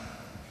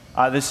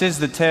This is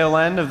the tail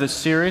end of this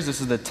series. This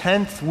is the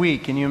 10th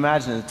week. Can you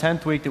imagine the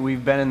 10th week that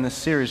we've been in this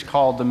series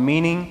called The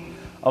Meaning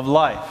of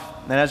Life?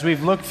 And as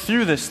we've looked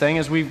through this thing,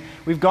 as we've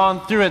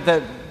gone through it,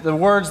 that the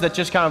words that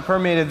just kind of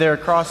permeated there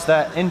across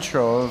that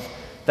intro of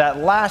that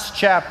last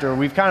chapter,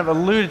 we've kind of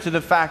alluded to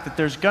the fact that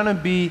there's going to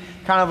be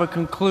kind of a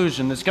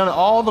conclusion.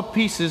 All the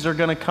pieces are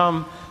going to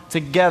come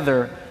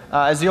together.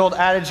 As the old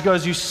adage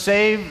goes, you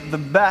save the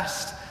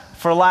best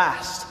for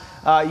last.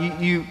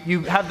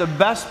 You have the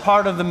best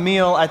part of the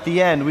meal at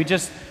the end. We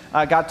just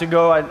got to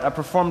go, I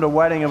performed a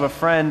wedding of a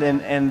friend,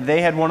 and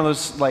they had one of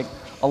those like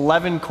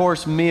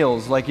 11-course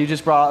meals. Like you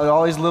just brought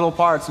all these little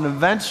parts, and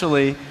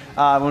eventually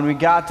when we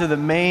got to the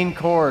main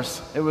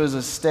course, it was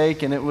a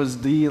steak and it was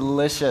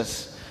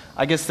delicious.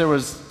 I guess there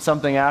was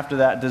something after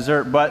that,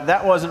 dessert, but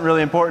that wasn't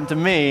really important to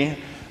me.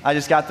 I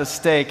just got the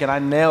steak and I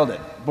nailed it.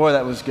 Boy,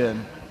 that was good.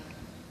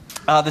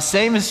 The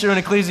same is true in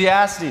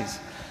Ecclesiastes.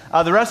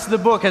 The rest of the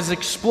book has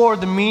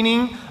explored the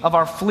meaning of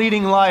our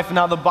fleeting life.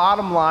 Now, the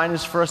bottom line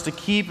is for us to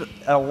keep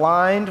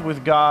aligned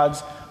with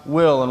God's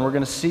will, and we're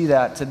going to see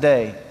that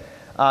today.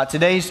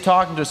 Today he's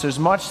talking to us. There's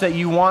much that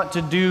you want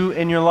to do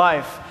in your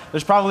life.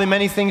 There's probably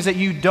many things that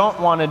you don't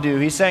want to do.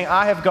 He's saying,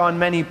 I have gone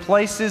many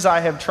places. I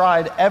have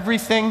tried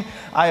everything.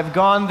 I have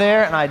gone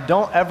there, and I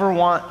don't ever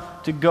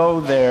want to go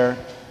there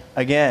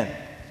again.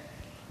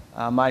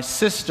 My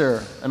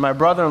sister and my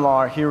brother-in-law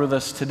are here with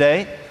us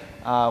today.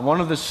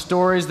 One of the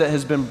stories that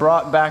has been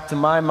brought back to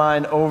my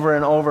mind over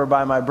and over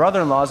by my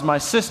brother-in-law is my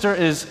sister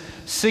is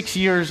 6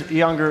 years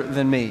younger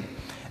than me.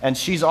 And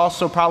she's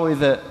also probably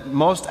the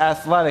most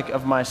athletic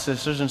of my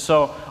sisters. And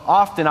so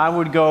often I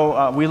would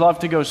go, we love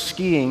to go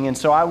skiing. And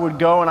so I would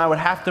go and I would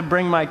have to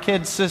bring my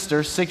kid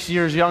sister, 6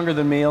 years younger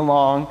than me,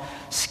 along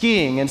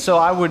skiing. And so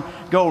I would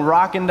go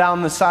rocking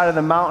down the side of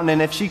the mountain.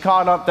 And if she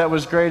caught up, that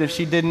was great. If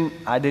she didn't,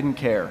 I didn't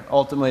care,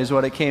 ultimately is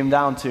what it came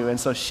down to. And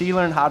so she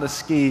learned how to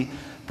ski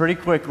pretty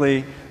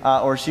quickly,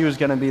 or she was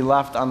going to be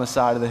left on the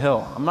side of the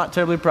hill. I'm not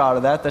terribly proud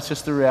of that. That's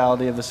just the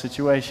reality of the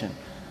situation.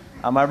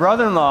 My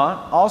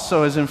brother-in-law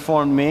also has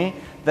informed me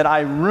that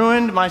I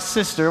ruined my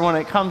sister when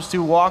it comes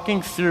to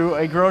walking through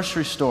a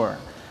grocery store.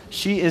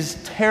 She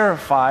is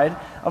terrified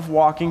of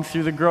walking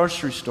through the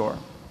grocery store.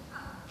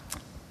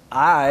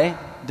 I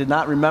did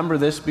not remember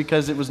this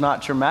because it was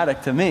not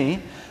traumatic to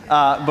me,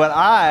 but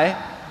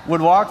I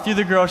would walk through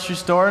the grocery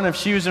store, and if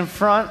she was in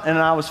front and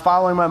I was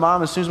following my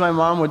mom, as soon as my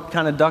mom would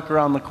kind of duck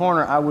around the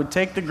corner, I would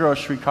take the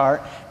grocery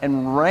cart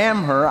and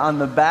ram her on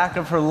the back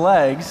of her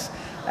legs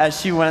as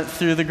she went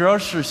through the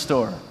grocery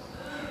store.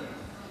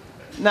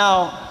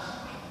 Now,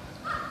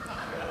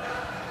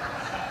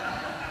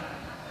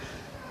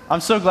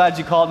 I'm so glad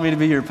you called me to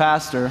be your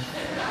pastor.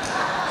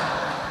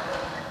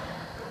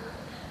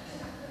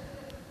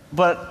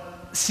 But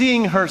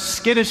seeing her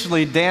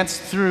skittishly dance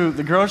through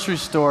the grocery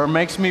store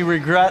makes me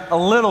regret a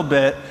little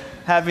bit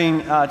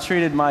having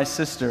treated my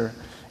sister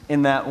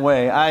in that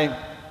way.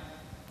 I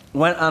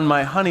went on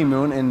my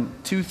honeymoon in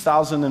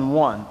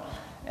 2001,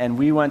 and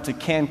we went to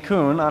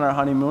Cancun on our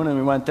honeymoon, and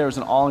we went there. It was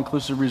an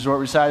all-inclusive resort.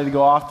 We decided to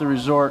go off the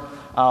resort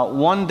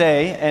one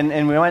day,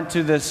 and we went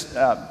to this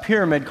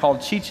pyramid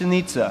called Chichen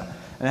Itza.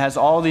 And it has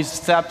all these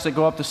steps that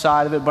go up the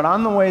side of it. But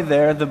on the way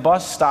there, the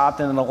bus stopped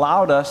and it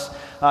allowed us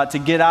to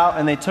get out,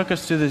 and they took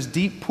us to this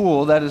deep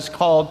pool that is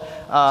called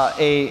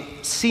a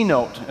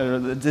cenote, or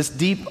this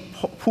deep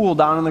pool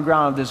down in the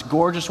ground, this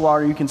gorgeous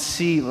water. You can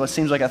see what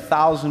seems like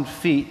 1,000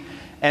 feet.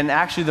 And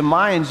actually the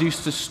Mayans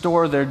used to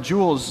store their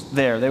jewels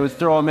there. They would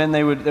throw them in.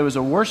 There was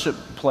a worship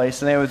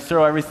place, and they would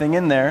throw everything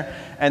in there.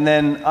 And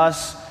then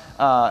us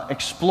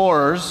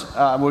explorers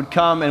would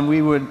come, and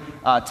we would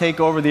take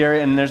over the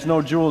area, and there's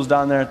no jewels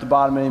down there at the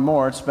bottom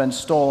anymore. It's been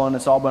stolen.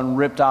 It's all been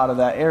ripped out of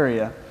that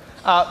area.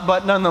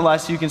 But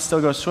nonetheless, you can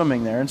still go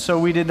swimming there. And so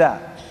we did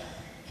that.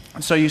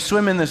 So you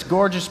swim in this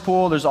gorgeous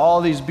pool. There's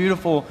all these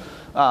beautiful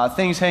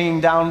things hanging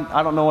down.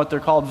 I don't know what they're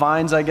called,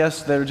 vines, I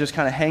guess. They're just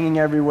kind of hanging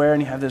everywhere,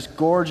 and you have this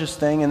gorgeous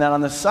thing. And then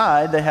on the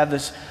side, they have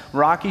this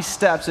rocky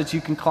steps that you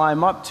can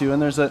climb up to,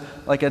 and there's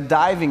like a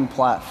diving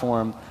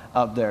platform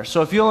up there.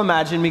 So if you'll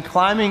imagine me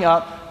climbing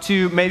up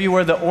to maybe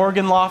where the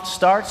organ loft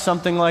starts,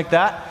 something like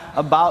that,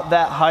 about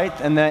that height,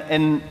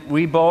 and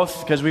we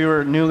both, because we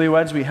were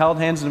newlyweds, we held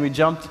hands and we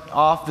jumped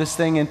off this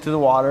thing into the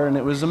water, and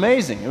it was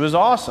amazing. It was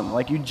awesome.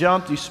 Like, you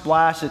jumped, you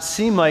splashed. It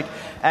seemed like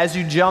as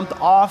you jumped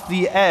off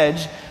the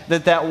edge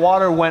that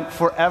water went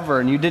forever,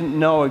 and you didn't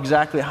know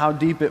exactly how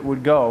deep it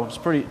would go. It was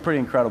pretty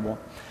incredible.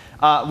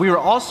 We were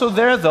also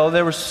there, though.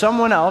 There was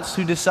someone else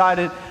who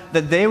decided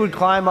that they would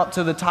climb up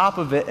to the top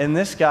of it, and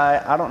this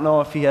guy, I don't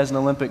know if he has an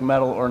Olympic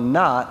medal or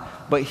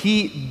not, but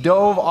he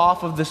dove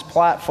off of this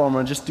platform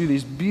and just do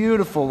these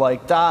beautiful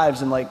like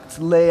dives and like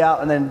lay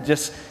out, and then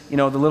just, you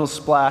know, the little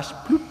splash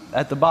bloop,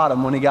 at the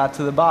bottom when he got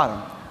to the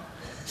bottom.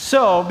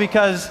 So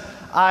because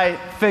I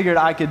figured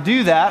I could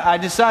do that, I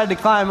decided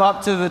to climb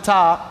up to the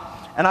top,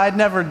 and I'd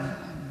never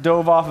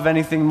dove off of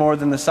anything more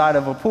than the side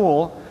of a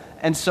pool.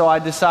 And so I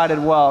decided,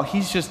 well,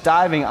 he's just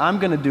diving. I'm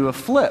going to do a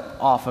flip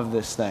off of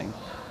this thing.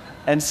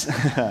 And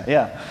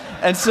yeah.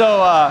 And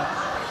so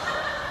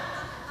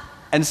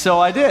And so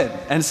I did.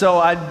 And so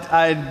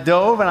I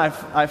dove and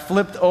I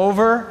flipped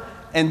over,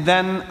 and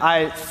then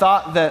I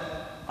thought that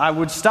I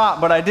would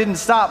stop, but I didn't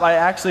stop. I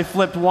actually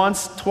flipped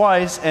once,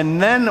 twice,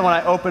 and then when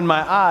I opened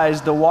my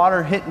eyes, the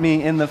water hit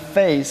me in the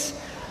face,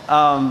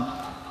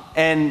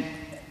 and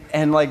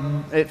like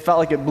it felt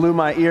like it blew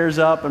my ears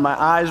up, and my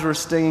eyes were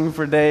stinging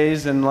for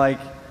days, and like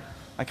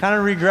I kind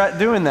of regret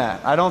doing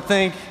that. I don't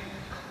think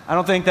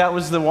that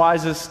was the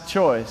wisest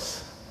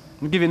choice.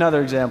 Let me give you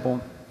another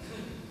example.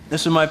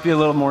 This one might be a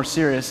little more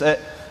serious.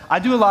 I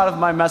do a lot of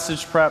my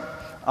message prep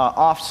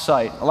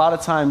off-site. A lot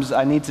of times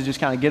I need to just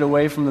kind of get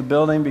away from the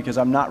building because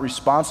I'm not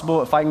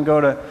responsible. If I can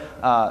go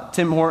to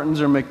Tim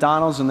Hortons or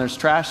McDonald's and there's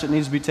trash that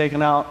needs to be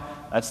taken out,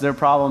 that's their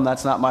problem,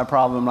 that's not my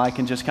problem. I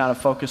can just kind of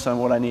focus on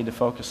what I need to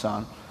focus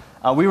on.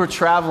 We were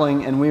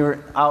traveling and we were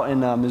out in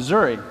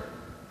Missouri,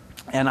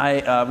 and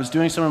I was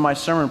doing some of my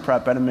sermon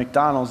prep at a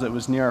McDonald's that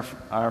was near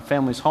our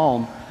family's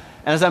home.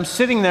 And as I'm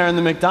sitting there in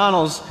the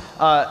McDonald's,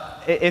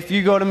 if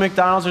you go to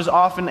McDonald's, there's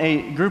often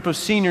a group of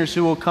seniors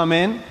who will come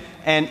in,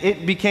 and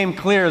it became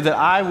clear that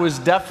I was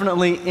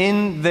definitely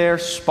in their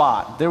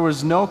spot. There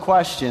was no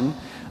question,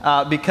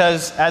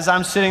 because as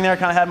I'm sitting there,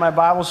 kind of had my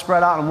Bible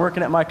spread out and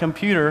working at my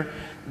computer,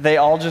 they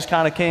all just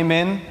kind of came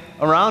in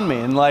around me.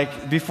 And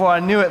like before I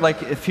knew it,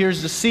 like if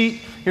here's the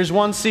seat, here's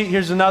one seat,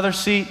 here's another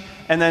seat,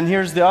 and then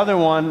here's the other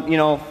one,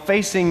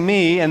 facing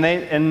me.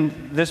 And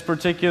this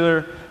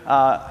particular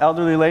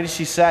elderly lady,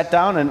 she sat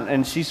down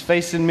and she's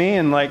facing me,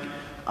 and like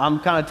I'm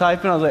kind of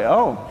typing. I was like,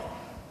 oh,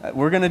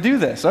 we're going to do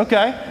this.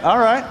 Okay, all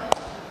right,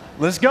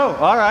 let's go.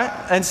 All right.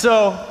 And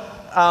so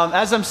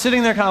as I'm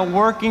sitting there kind of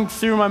working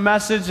through my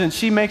message, and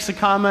she makes a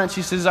comment.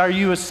 She says, are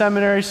you a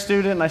seminary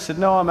student? And I said,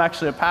 no, I'm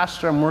actually a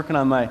pastor. I'm working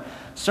on my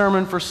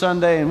sermon for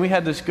Sunday. And we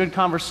had this good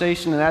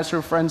conversation, and as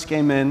her friends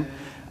came in,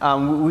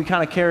 we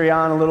kind of carry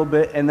on a little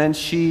bit. And then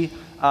she,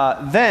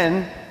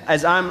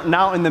 as I'm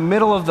now in the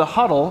middle of the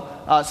huddle,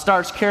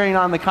 starts carrying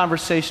on the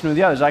conversation with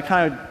the others. I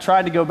kind of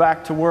tried to go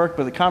back to work,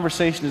 but the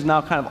conversation is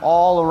now kind of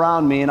all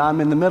around me, and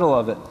I'm in the middle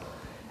of it.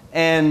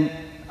 And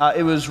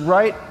it was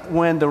right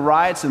when the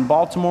riots in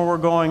Baltimore were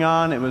going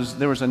on.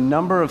 There was a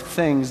number of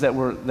things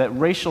that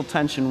racial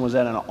tension was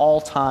at an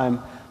all-time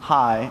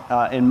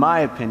high, in my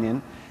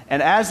opinion.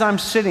 And as I'm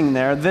sitting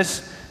there,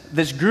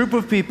 this group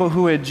of people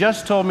who had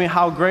just told me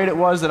how great it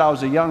was that I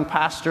was a young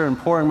pastor and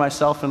pouring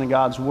myself into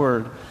God's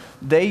Word,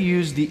 they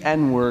used the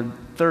N-word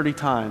 30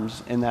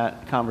 times in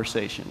that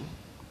conversation.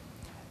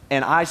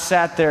 And I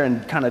sat there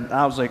and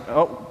I was like,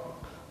 oh,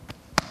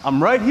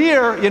 I'm right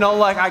here.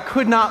 Like I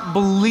could not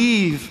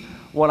believe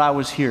what I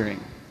was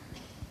hearing.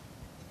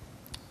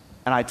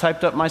 And I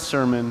typed up my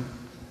sermon,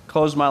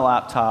 closed my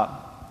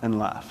laptop, and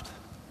left.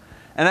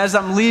 And as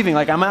I'm leaving,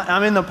 like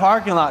I'm in the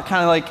parking lot,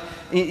 kind of like,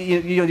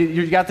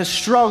 you got this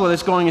struggle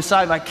that's going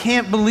inside. I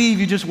can't believe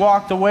you just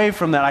walked away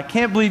from that. I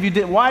can't believe you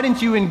did. Why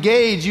didn't you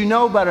engage? You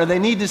know better. They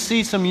need to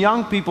see some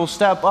young people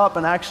step up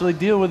and actually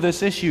deal with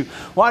this issue.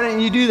 Why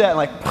didn't you do that?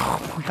 Like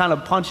kind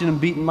of punching and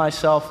beating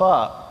myself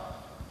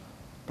up.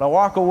 But I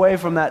walk away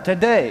from that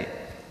today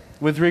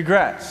with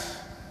regrets.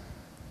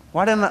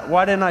 Why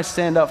didn't I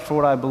stand up for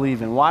what I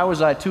believe in? Why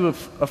was I too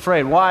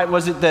afraid? Why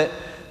was it that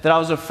I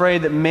was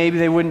afraid that maybe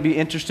they wouldn't be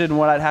interested in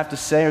what I'd have to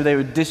say, or they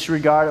would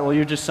disregard it? Well,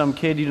 you're just some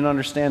kid, you didn't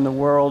understand the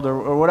world,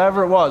 or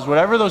whatever it was.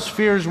 Whatever those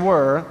fears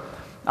were,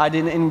 I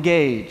didn't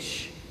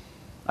engage.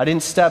 I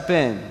didn't step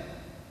in.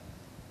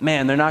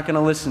 Man, they're not going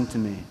to listen to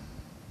me.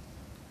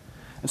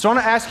 And so I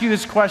want to ask you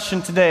this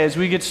question today as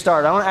we get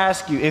started. I want to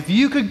ask you, if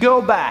you could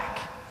go back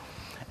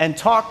and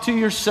talk to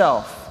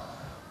yourself,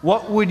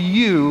 what would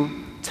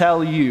you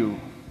tell you?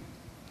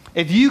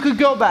 If you could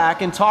go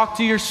back and talk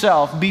to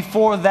yourself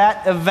before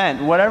that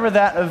event, whatever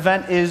that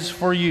event is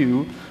for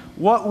you,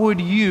 what would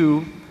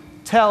you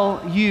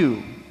tell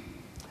you?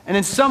 And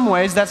in some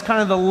ways, that's kind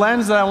of the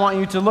lens that I want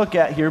you to look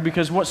at here,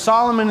 because what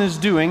Solomon is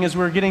doing as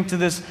we're getting to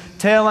this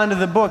tail end of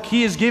the book,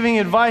 he is giving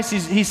advice.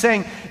 He's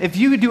saying, if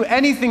you could do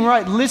anything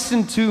right,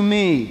 listen to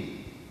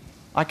me.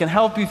 I can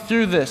help you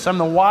through this. I'm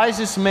the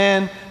wisest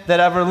man that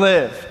ever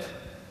lived.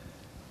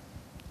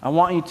 I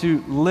want you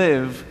to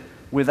live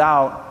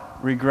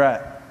without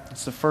regret.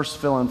 It's the first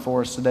fill-in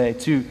for us today,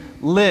 to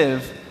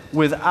live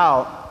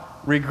without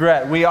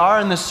regret. We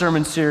are in this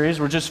sermon series.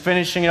 We're just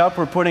finishing it up.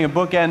 We're putting a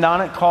bookend on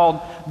it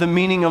called The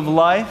Meaning of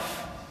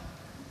Life.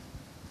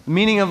 The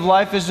meaning of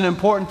life is an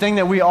important thing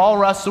that we all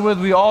wrestle with,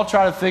 we all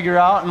try to figure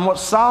out. And what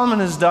Solomon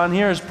has done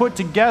here is put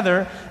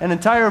together an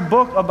entire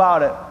book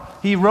about it.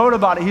 He wrote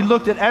about it. He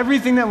looked at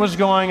everything that was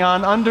going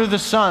on under the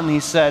sun,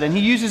 he said, and he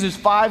uses his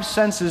 5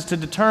 senses to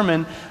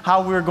determine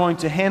how we're going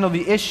to handle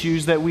the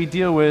issues that we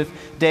deal with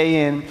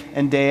day in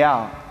and day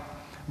out.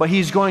 But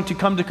he's going to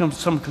come to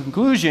some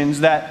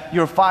conclusions that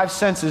your 5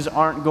 senses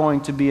aren't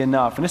going to be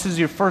enough. And this is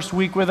your first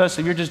week with us.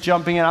 If you're just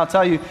jumping in, I'll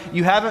tell you,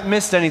 you haven't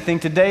missed anything.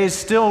 Today is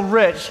still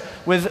rich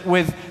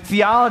with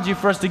theology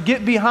for us to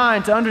get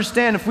behind, to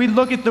understand if we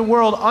look at the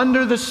world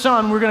under the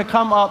sun, we're going to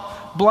come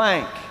up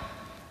blank.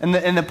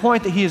 And the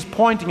point that he is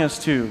pointing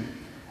us to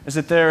is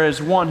that there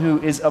is one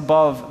who is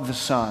above the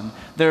sun.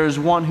 There is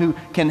one who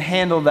can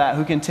handle that,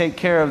 who can take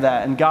care of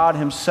that. And God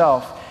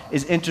himself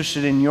is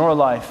interested in your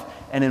life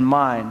and in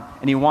mine.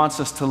 And he wants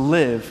us to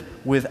live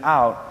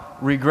without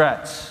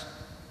regrets.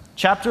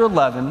 Chapter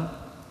 11,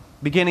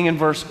 beginning in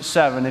verse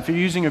 7. If you're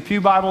using a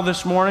Pew Bible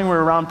this morning,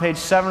 we're around page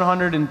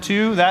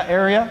 702, that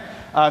area.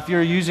 If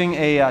you're using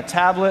a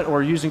tablet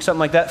or using something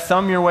like that,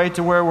 thumb your way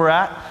to where we're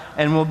at,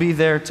 and we'll be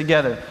there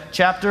together.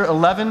 Chapter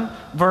 11,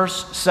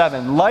 verse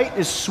 7. Light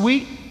is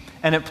sweet,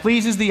 and it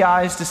pleases the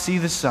eyes to see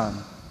the sun.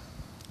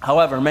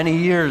 However, many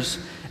years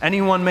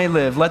anyone may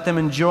live, let them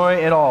enjoy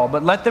it all.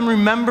 But let them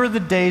remember the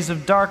days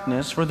of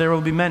darkness, for there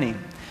will be many.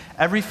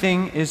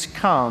 Everything is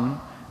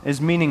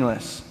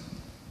meaningless.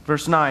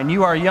 Verse 9,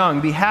 you are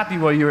young, be happy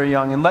while you are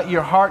young, and let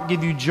your heart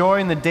give you joy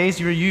in the days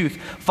of your youth.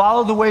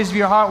 Follow the ways of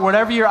your heart,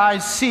 whatever your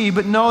eyes see,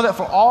 but know that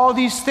for all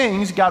these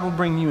things God will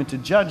bring you into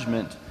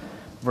judgment.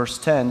 Verse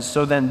 10,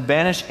 so then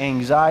banish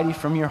anxiety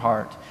from your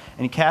heart,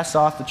 and cast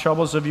off the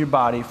troubles of your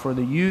body, for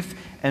the youth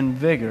and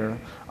vigor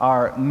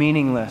are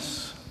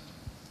meaningless.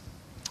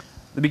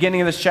 The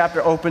beginning of this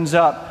chapter opens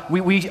up.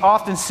 We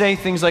often say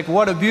things like,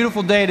 what a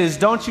beautiful day it is.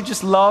 Don't you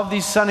just love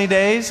these sunny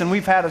days? And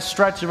we've had a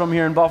stretch of them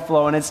here in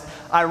Buffalo, and it's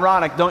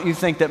ironic, don't you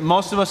think, that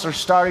most of us are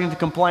starting to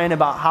complain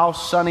about how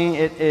sunny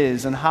it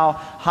is and how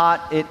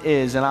hot it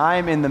is. And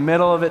I'm in the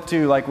middle of it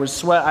too, like with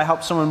sweat. I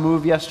helped someone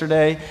move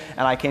yesterday,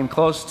 and I came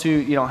close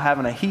to,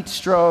 having a heat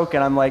stroke,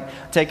 and I'm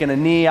like taking a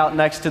knee out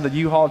next to the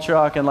U-Haul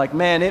truck, and like,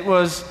 man, it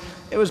was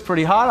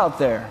pretty hot out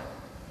there.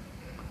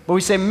 But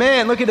we say,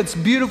 man, look at this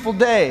beautiful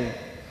day.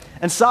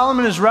 And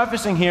Solomon is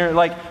referencing here,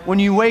 like when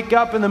you wake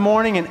up in the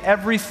morning and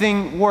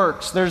everything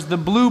works. There's the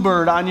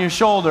bluebird on your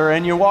shoulder,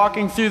 and you're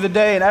walking through the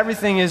day and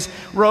everything is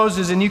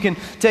roses, and you can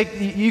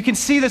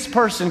see this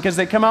person because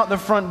they come out the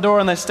front door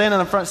and they stand on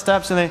the front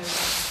steps and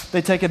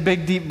they take a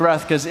big deep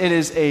breath because it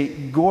is a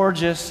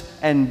gorgeous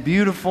and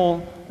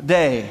beautiful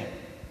day.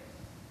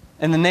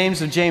 In the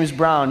names of James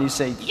Brown, you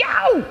say,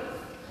 yow!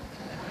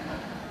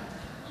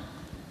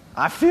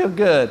 I feel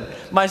good.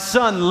 My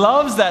son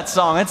loves that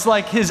song. It's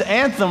like his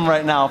anthem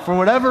right now. For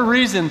whatever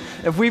reason,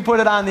 if we put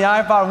it on the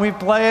iPod and we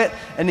play it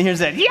and he hears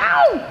that,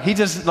 yow! He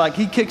just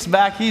he kicks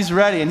back, he's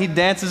ready, and he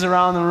dances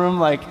around the room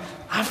like,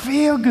 I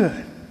feel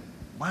good.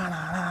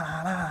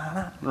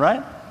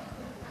 Right?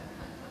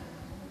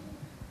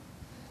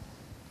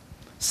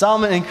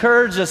 Solomon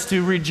encouraged us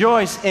to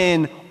rejoice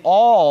in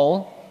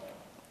all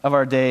of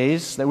our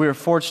days that we are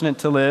fortunate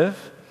to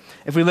live.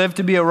 If we live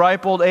to be a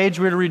ripe old age,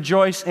 we're to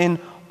rejoice in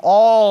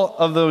all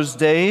of those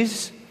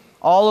days,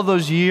 all of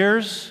those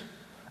years,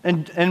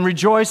 and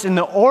rejoice in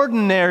the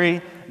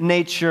ordinary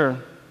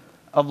nature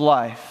of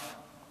life.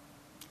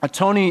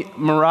 Tony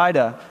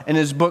Merida, in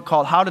his book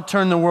called How to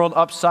Turn the World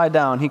Upside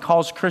Down, he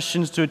calls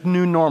Christians to a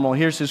new normal.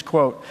 Here's his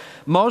quote: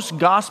 most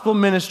gospel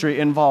ministry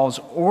involves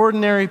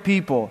ordinary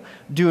people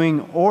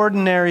doing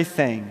ordinary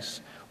things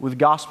with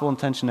gospel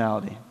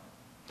intentionality.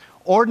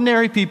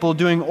 Ordinary people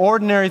doing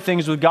ordinary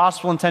things with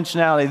gospel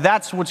intentionality.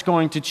 That's what's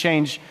going to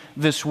change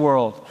this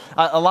world.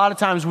 A lot of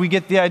times we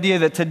get the idea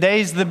that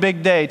today's the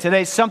big day.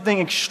 Today something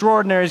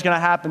extraordinary is going to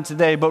happen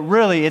today. But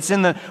really, it's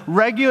in the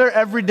regular,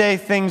 everyday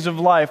things of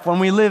life. When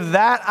we live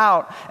that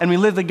out and we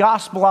live the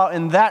gospel out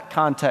in that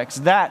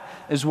context, that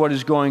is what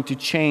is going to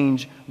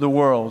change the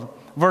world.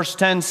 Verse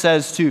 10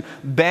 says to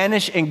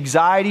banish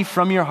anxiety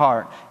from your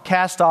heart.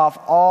 Cast off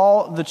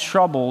all the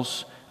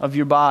troubles of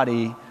your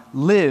body.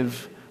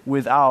 Live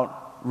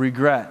without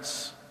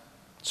regrets.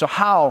 So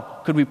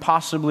how could we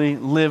possibly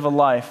live a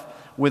life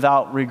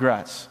without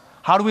regrets?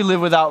 How do we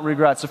live without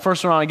regrets? The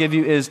first one I want to give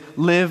you is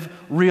live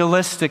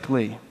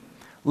realistically.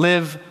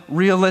 Live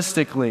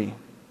realistically.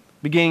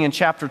 Beginning in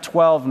chapter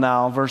 12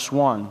 now, verse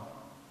 1.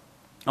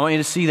 I want you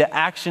to see that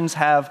actions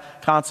have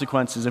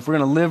consequences. If we're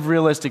going to live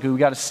realistically, we've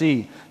got to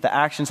see that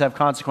actions have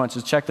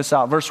consequences. Check this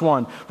out. Verse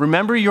 1.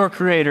 Remember your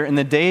Creator in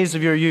the days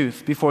of your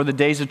youth, before the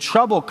days of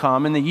trouble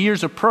come and the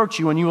years approach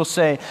you, and you will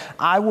say,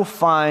 I will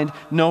find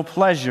no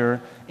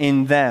pleasure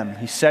in them.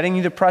 He's setting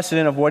you the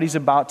precedent of what he's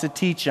about to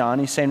teach on.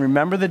 He's saying,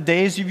 remember the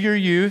days of your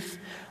youth.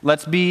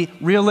 Let's be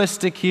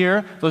realistic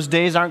here. Those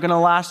days aren't going to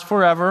last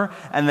forever.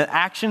 And the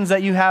actions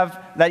that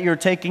you're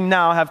taking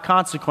now have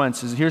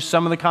consequences. Here's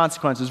some of the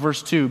consequences.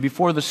 Verse 2,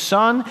 before the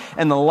sun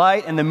and the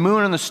light and the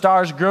moon and the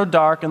stars grow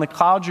dark and the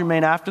clouds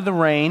remain after the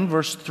rain.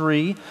 Verse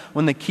 3,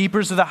 when the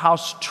keepers of the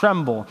house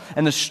tremble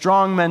and the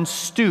strong men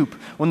stoop,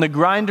 when the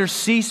grinders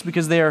cease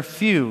because they are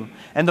few,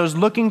 and those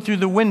looking through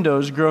the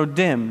windows grow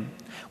dim.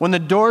 When the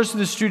doors to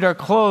the street are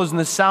closed and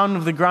the sound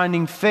of the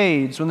grinding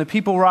fades, when the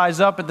people rise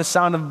up at the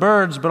sound of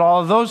birds, but all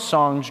of those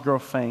songs grow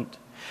faint.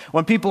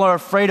 When people are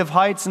afraid of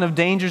heights and of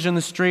dangers in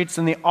the streets,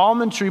 and the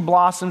almond tree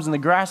blossoms and the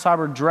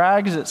grasshopper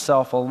drags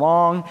itself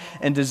along,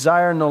 and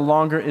desire no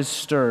longer is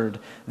stirred,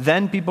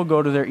 then people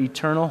go to their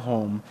eternal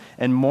home,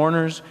 and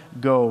mourners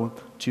go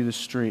to the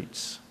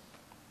streets.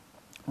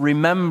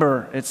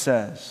 Remember, it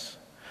says,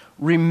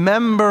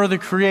 remember the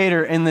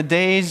Creator in the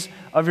days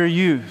of your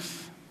youth.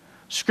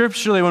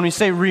 Scripturally, when we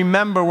say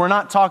remember, we're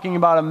not talking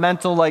about a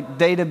mental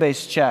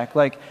database check.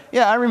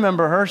 Yeah, I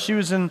remember her. She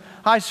was in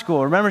high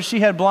school. Remember she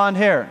had blonde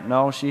hair?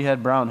 No, she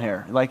had brown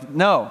hair.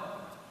 No.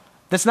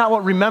 That's not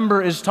what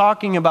remember is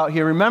talking about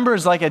here. Remember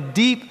is like a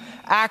deep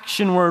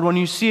action word. When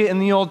you see it in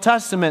the Old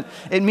Testament,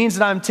 it means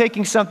that I'm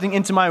taking something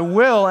into my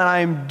will and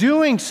I'm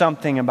doing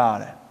something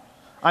about it.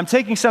 I'm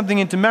taking something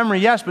into memory,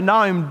 yes, but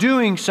now I'm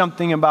doing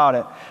something about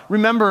it.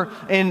 Remember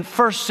in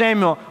 1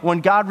 Samuel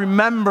when God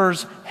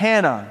remembers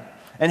Hannah.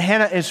 And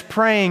Hannah is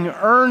praying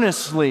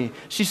earnestly.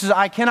 She says,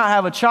 I cannot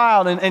have a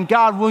child. And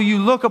God, will you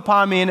look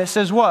upon me? And it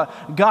says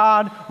what?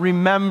 God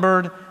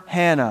remembered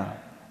Hannah.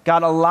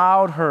 God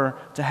allowed her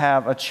to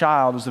have a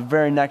child. Is the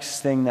very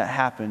next thing that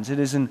happens. It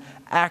is an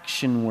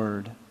action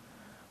word.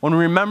 When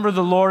we remember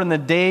the Lord in the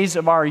days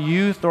of our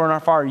youth or in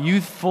our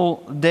youthful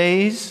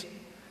days,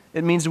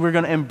 it means that we're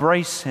going to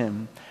embrace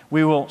Him.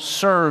 We will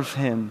serve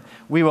Him.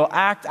 We will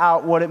act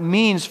out what it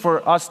means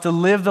for us to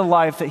live the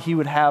life that He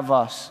would have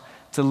us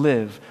to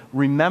live.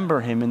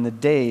 Remember Him in the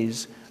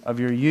days of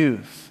your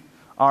youth.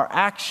 Our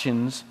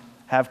actions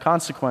have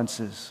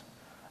consequences.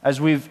 As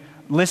we've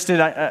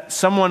listed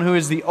someone who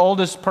is the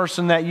oldest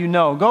person that you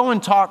know, go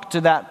and talk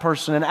to that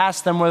person and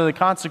ask them whether the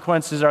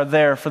consequences are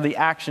there for the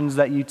actions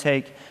that you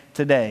take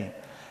today.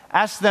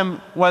 Ask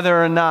them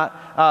whether or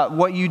not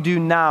what you do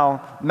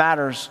now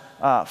matters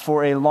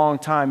for a long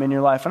time in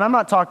your life. And I'm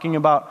not talking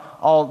about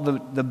all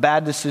the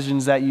bad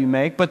decisions that you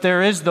make, but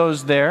there is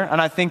those there,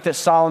 and I think that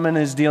Solomon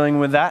is dealing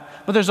with that.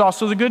 But there's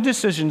also the good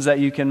decisions that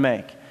you can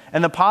make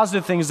and the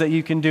positive things that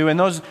you can do. And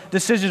those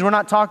decisions, we're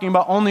not talking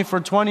about only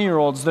for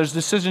 20-year-olds. There's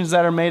decisions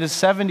that are made as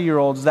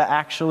 70-year-olds that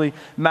actually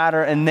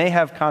matter, and they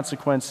have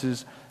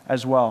consequences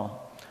as well.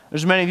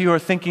 There's many of you who are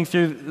thinking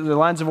through the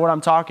lens of what I'm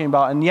talking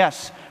about, and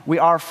yes, we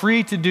are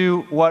free to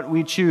do what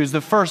we choose.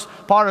 The first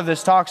part of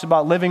this talks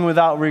about living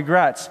without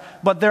regrets,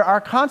 but there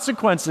are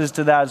consequences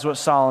to that, is what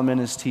Solomon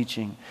is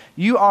teaching.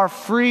 You are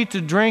free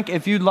to drink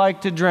if you'd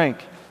like to drink,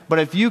 but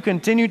if you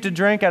continue to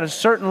drink at a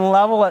certain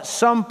level, at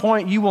some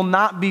point you will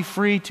not be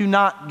free to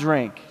not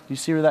drink. Do you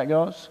see where that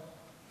goes?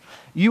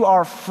 You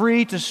are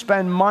free to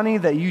spend money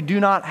that you do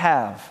not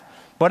have.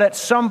 But at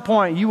some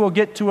point, you will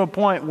get to a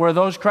point where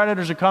those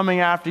creditors are coming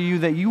after you,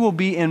 that you will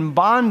be in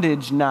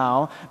bondage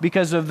now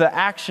because of the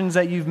actions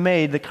that you've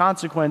made. The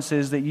consequence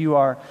is that you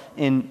are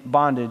in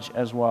bondage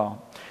as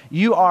well.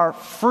 You are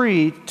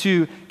free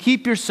to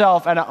keep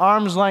yourself at an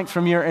arm's length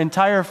from your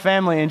entire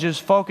family and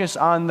just focus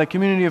on the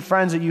community of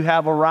friends that you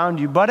have around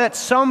you. But at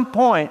some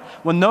point,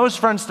 when those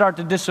friends start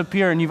to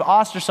disappear and you've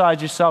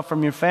ostracized yourself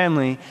from your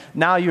family,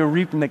 now you're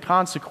reaping the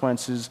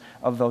consequences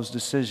of those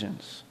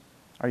decisions.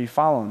 Are you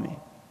following me?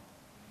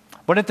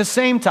 But at the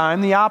same time,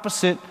 the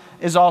opposite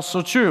is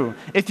also true.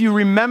 If you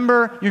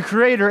remember your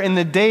Creator in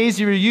the days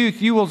of your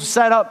youth, you will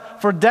set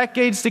up for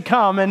decades to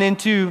come and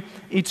into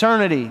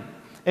eternity.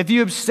 If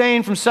you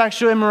abstain from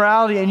sexual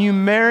immorality and you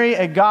marry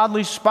a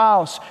godly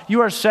spouse, you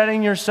are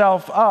setting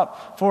yourself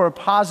up for a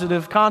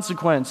positive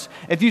consequence.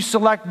 If you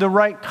select the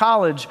right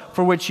college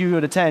for which you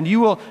would attend, you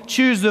will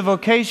choose the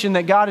vocation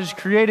that God has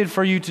created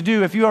for you to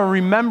do if you are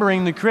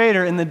remembering the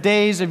Creator in the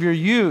days of your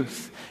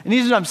youth. And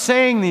as I'm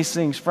saying these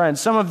things, friends,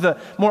 some of the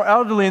more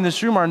elderly in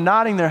this room are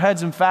nodding their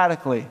heads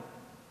emphatically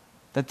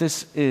that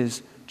this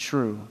is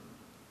true.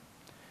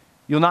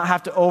 You'll not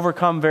have to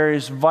overcome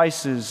various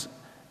vices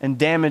and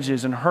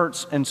damages and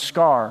hurts and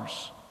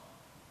scars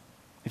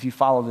if you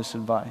follow this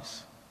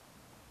advice.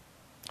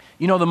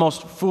 You know, the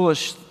most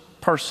foolish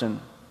person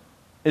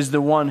is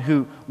the one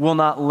who will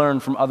not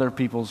learn from other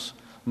people's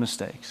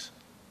mistakes.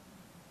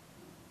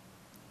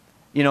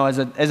 You know, as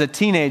a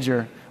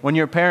teenager, when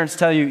your parents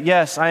tell you,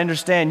 yes, I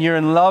understand, you're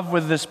in love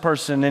with this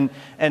person,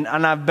 and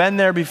I've been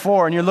there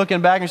before, and you're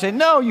looking back and say,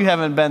 no, you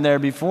haven't been there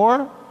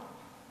before.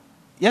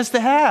 Yes, they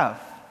have.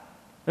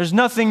 There's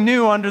nothing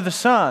new under the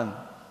sun.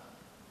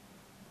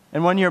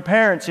 And when your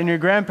parents and your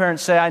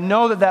grandparents say, I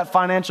know that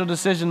financial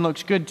decision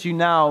looks good to you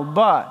now,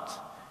 but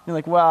you're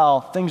like,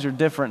 well, things are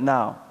different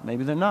now.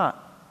 Maybe they're not.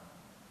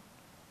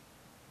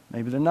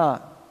 Maybe they're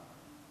not.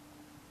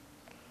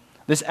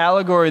 This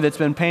allegory that's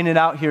been painted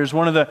out here is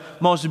one of the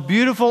most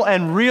beautiful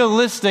and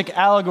realistic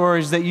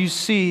allegories that you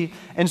see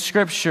in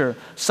Scripture.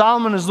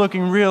 Solomon is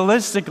looking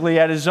realistically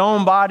at his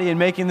own body and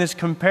making this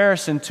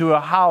comparison to a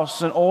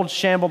house, an old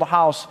shambled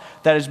house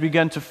that has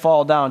begun to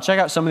fall down. Check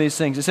out some of these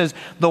things. It says,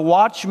 the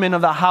watchmen of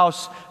the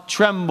house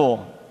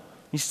tremble.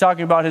 He's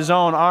talking about his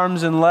own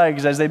arms and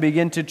legs as they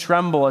begin to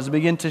tremble, as they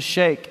begin to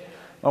shake.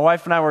 My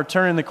wife and I were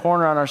turning the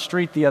corner on our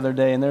street the other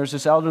day, and there was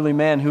this elderly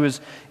man who was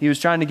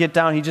trying to get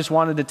down. He just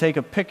wanted to take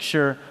a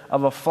picture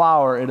of a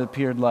flower, it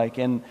appeared like.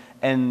 And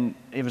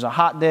it was a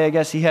hot day, I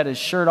guess. He had his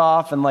shirt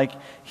off, and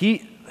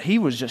he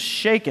was just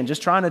shaking,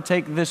 just trying to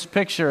take this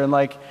picture.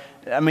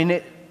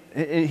 And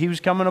he was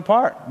coming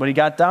apart. But he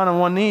got down on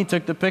one knee,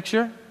 took the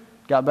picture,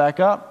 got back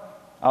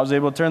up. I was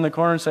able to turn the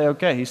corner and say,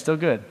 okay, he's still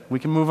good. We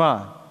can move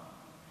on.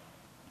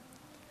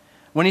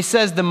 When he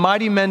says the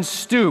mighty men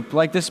stoop,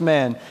 like this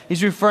man,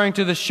 he's referring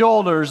to the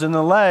shoulders and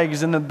the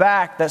legs and the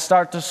back that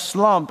start to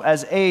slump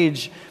as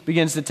age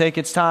begins to take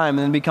its time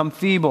and then become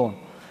feeble.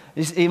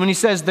 When he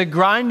says the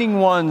grinding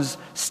ones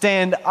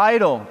stand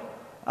idle,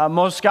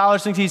 most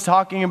scholars think he's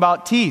talking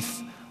about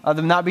teeth.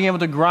 Them not being able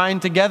to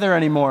grind together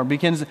anymore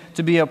begins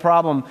to be a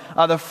problem.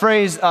 The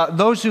phrase,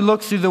 those who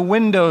look through the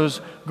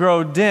windows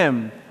grow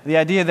dim. The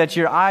idea that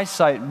your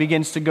eyesight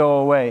begins to go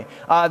away.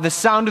 The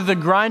sound of the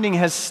grinding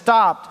has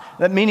stopped,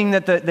 that meaning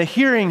that the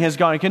hearing has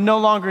gone. You can no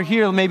longer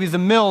hear maybe the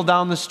mill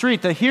down the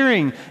street. The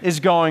hearing is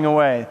going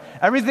away.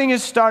 Everything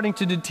is starting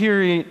to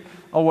deteriorate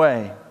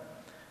away.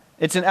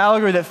 It's an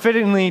allegory that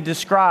fittingly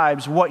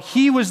describes what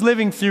he was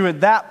living through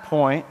at that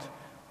point,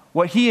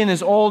 what he in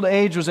his old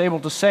age was able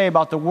to say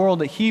about the world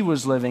that he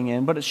was living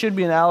in, but it should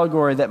be an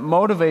allegory that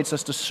motivates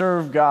us to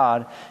serve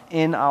God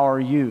in our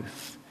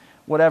youth,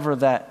 whatever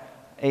that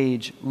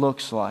age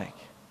looks like.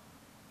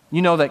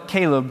 You know that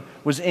Caleb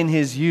was in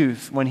his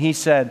youth when he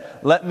said,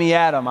 let me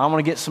at him. I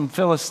want to get some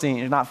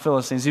Philistines, not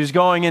Philistines. He was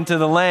going into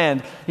the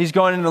land. He's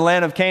going into the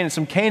land of Canaan,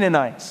 some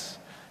Canaanites.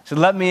 He said,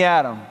 let me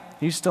at him.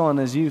 He's still in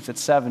his youth at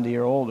 70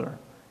 or older.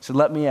 He said,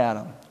 let me at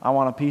him. I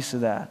want a piece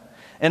of that.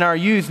 And our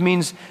youth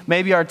means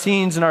maybe our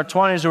teens and our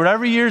 20s or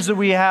whatever years that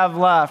we have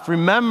left.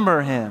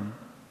 Remember him.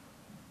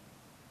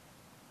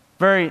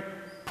 Very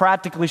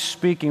practically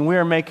speaking, we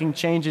are making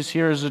changes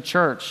here as a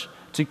church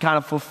to kind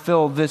of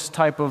fulfill this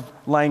type of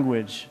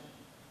language.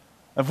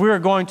 If we are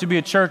going to be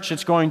a church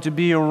that's going to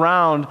be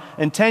around,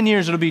 in 10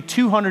 years it'll be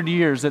 200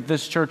 years that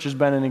this church has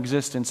been in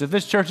existence. If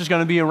this church is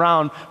going to be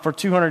around for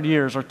 200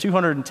 years or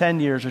 210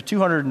 years or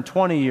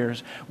 220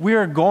 years, we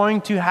are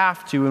going to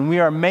have to, and we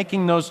are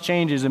making those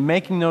changes and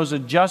making those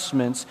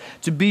adjustments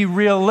to be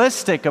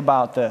realistic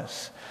about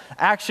this.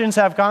 Actions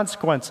have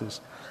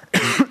consequences.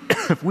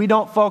 If we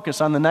don't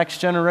focus on the next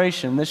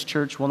generation, this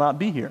church will not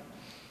be here.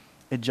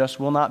 It just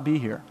will not be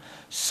here.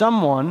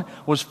 Someone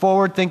was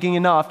forward-thinking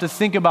enough to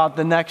think about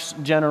the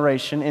next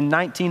generation in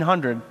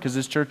 1900, because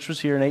this church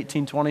was here in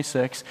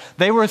 1826.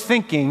 They were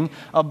thinking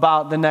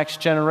about the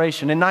next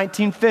generation. In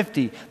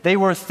 1950, they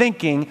were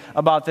thinking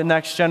about the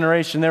next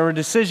generation. There were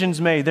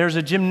decisions made. There's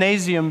a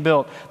gymnasium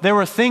built. There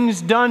were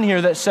things done here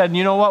that said,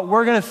 you know what,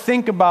 we're going to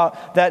think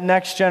about that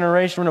next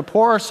generation. We're going to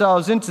pour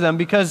ourselves into them,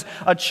 because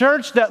a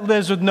church that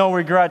lives with no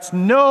regrets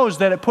knows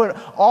that it put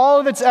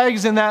all of its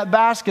eggs in that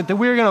basket, that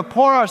we're going to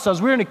pour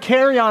ourselves, we're going to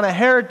carry on a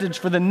heritage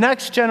for the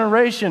next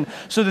generation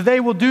so that they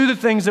will do the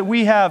things that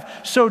we have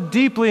so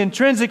deeply,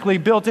 intrinsically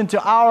built into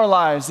our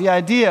lives. The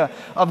idea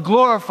of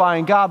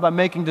glorifying God by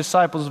making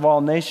disciples of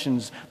all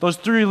nations. Those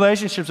three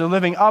relationships are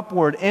living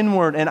upward,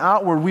 inward, and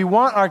outward. We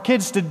want our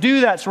kids to do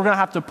that, so we're going to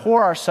have to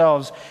pour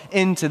ourselves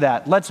into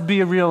that. Let's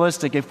be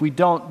realistic. If we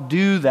don't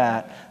do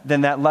that,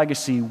 then that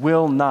legacy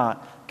will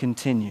not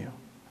continue.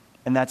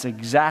 And that's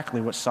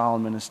exactly what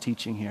Solomon is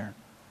teaching here.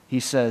 He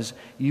says,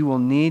 you will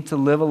need to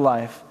live a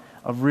life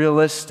of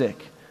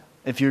realistic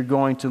if you're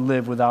going to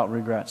live without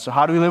regrets. So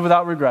how do we live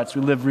without regrets?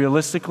 We live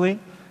realistically.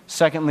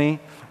 Secondly,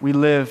 we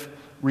live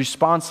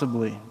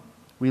responsibly.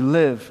 We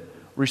live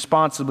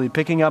responsibly.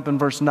 Picking up in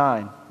verse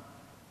 9.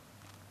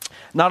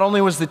 Not only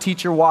was the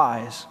teacher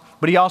wise,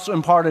 but he also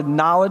imparted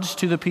knowledge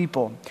to the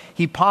people.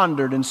 He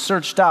pondered and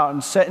searched out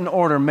and set in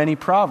order many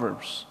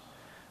proverbs.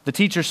 The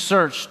teacher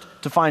searched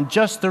to find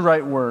just the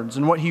right words,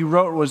 and what he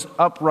wrote was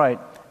upright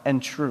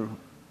and true.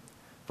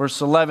 Verse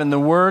 11, the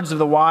words of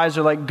the wise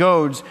are like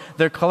goads,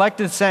 their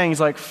collected sayings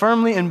like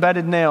firmly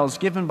embedded nails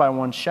given by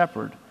one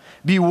shepherd.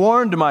 Be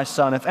warned, my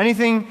son, if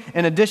anything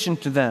in addition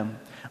to them.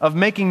 Of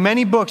making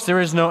many books there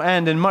is no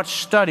end, and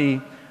much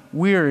study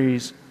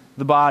wearies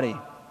the body.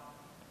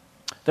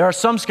 There are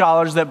some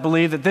scholars that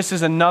believe that this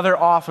is another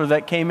author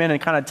that came in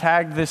and kind of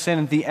tagged this in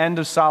at the end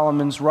of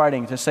Solomon's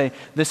writing to say,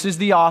 this is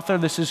the author,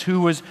 this is who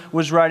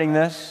was writing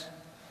this.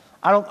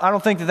 I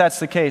don't think that that's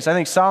the case. I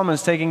think Solomon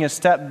is taking a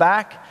step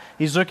back.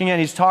 He's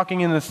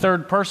talking in the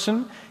third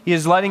person. He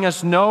is letting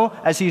us know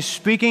as he's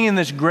speaking in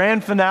this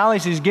grand finale,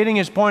 as he's getting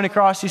his point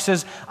across, he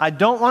says, I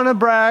don't want to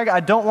brag. I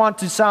don't want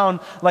to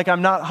sound like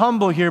I'm not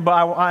humble here, but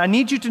I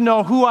need you to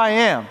know who I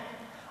am.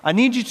 I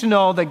need you to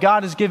know that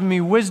God has given me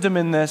wisdom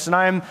in this, and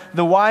I am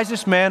the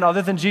wisest man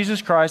other than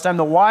Jesus Christ. I'm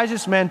the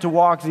wisest man to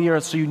walk the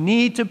earth, so you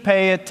need to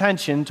pay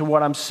attention to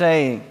what I'm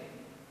saying.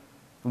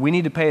 We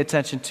need to pay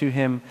attention to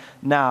him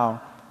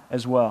now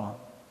as well.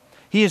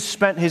 He has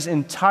spent his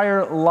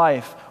entire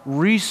life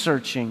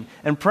researching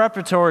and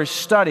preparatory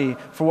study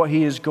for what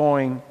he is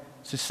going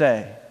to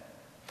say.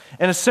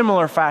 In a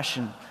similar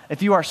fashion,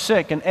 if you are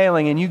sick and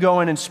ailing and you go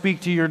in and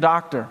speak to your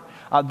doctor,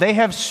 they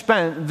have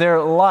spent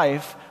their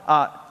life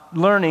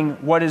learning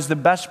what is the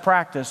best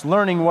practice,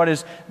 learning what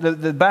is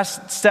the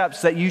best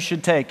steps that you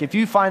should take. If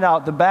you find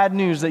out the bad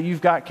news that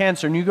you've got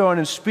cancer and you go in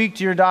and speak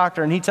to your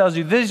doctor and he tells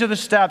you, these are the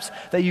steps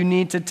that you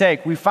need to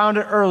take. We found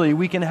it early.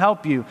 We can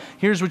help you.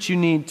 Here's what you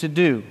need to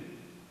do.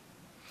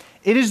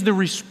 It is the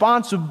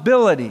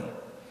responsibility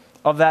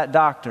of that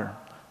doctor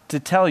to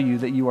tell you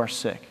that you are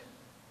sick.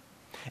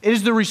 It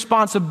is the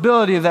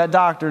responsibility of that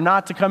doctor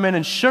not to come in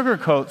and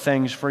sugarcoat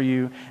things for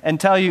you and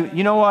tell you,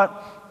 you know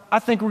what, I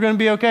think we're going to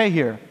be okay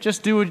here.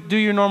 Just do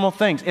your normal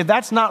things. If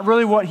that's not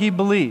really what he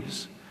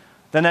believes,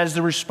 then as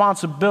the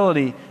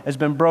responsibility has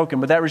been broken.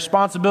 But that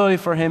responsibility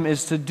for him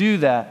is to do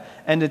that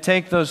and to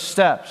take those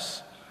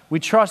steps. We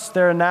trust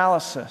their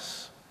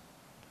analysis.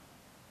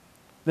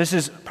 This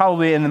is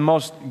probably in the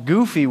most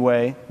goofy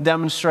way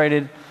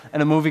demonstrated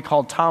in a movie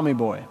called Tommy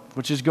Boy,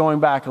 which is going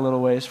back a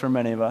little ways for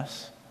many of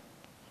us.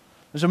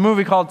 There's a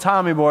movie called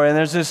Tommy Boy, and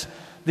there's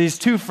these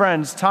two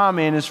friends,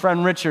 Tommy and his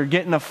friend Richard,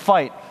 get in a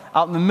fight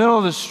out in the middle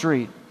of the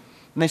street.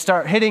 And they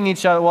start hitting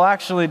each other. Well,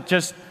 actually,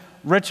 just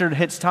Richard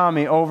hits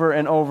Tommy over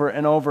and over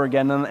and over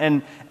again.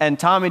 And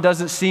Tommy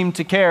doesn't seem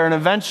to care. And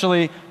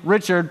eventually,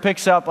 Richard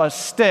picks up a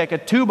stick, a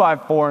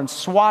 2x4, and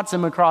swats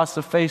him across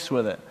the face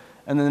with it.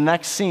 And then the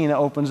next scene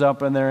opens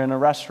up, and they're in a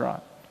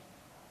restaurant.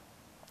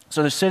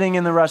 So they're sitting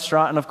in the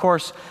restaurant. And of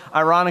course,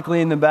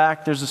 ironically, in the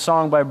back, there's a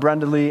song by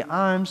Brenda Lee,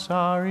 I'm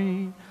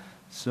Sorry.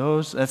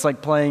 So that's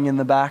like playing in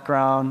the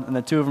background. And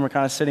the two of them are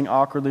kind of sitting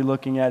awkwardly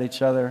looking at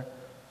each other.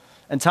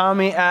 And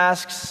Tommy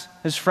asks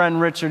his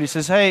friend Richard, he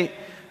says, hey,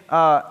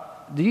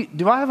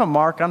 do I have a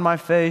mark on my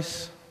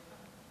face?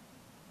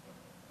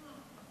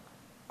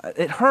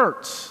 It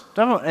hurts.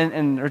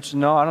 And Richard,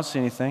 no, I don't see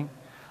anything.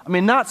 I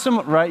mean, not so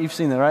much, right? You've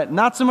seen that, right?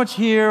 Not so much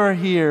here or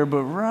here,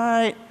 but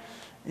right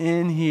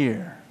in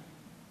here.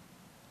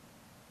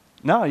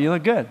 No, you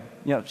look good.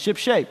 You know, ship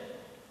shape.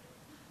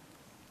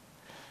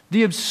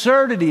 The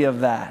absurdity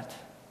of that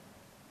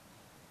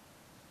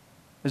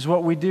is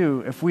what we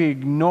do if we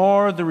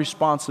ignore the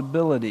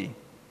responsibility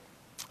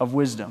of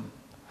wisdom.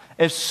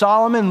 If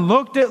Solomon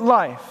looked at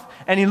life,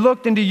 and he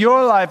looked into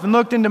your life and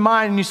looked into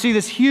mine, and you see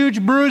this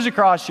huge bruise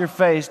across your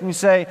face, and you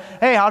say,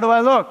 hey, how do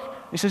I look?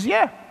 He says,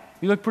 yeah,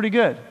 you look pretty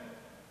good.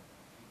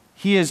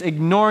 He is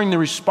ignoring the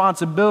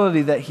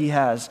responsibility that he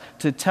has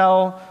to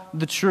tell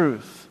the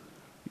truth.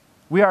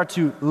 We are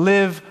to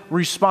live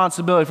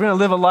responsibly. If we're going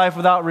to live a life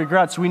without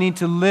regrets, we need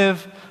to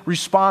live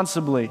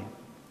responsibly.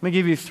 Let me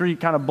give you 3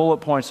 kind of bullet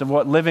points of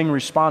what living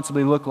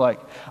responsibly look like.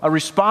 A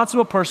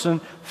responsible person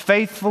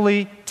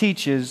faithfully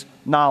teaches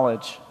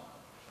knowledge.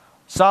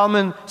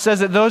 Solomon says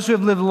that those who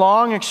have lived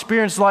long,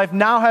 experienced life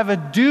now have a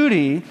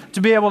duty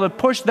to be able to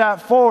push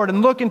that forward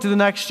and look into the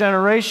next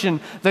generation.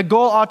 The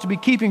goal ought to be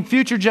keeping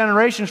future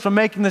generations from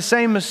making the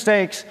same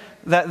mistakes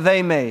that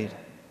they made.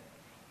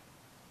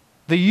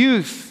 The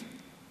youth,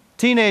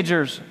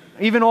 teenagers,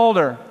 even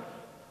older,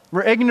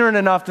 we're ignorant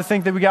enough to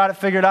think that we got it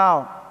figured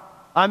out.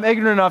 I'm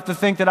ignorant enough to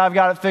think that I've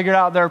got it figured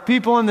out. There are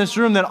people in this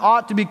room that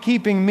ought to be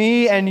keeping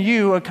me and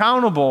you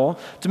accountable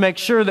to make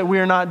sure that we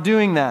are not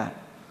doing that.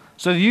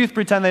 So the youth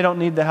pretend they don't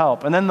need the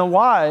help. And then the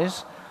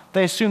wise,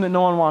 they assume that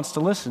no one wants to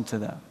listen to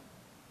them.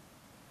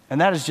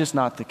 And that is just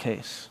not the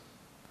case.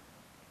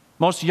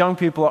 Most young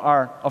people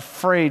are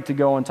afraid to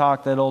go and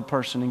talk to that old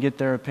person and get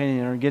their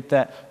opinion or get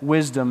that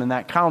wisdom and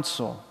that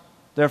counsel.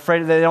 They're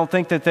afraid, they don't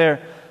think that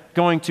they're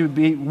going to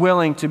be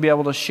willing to be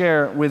able to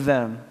share with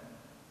them.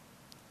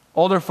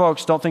 Older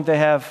folks don't think they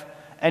have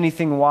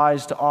anything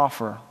wise to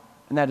offer,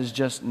 and that is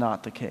just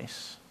not the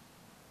case.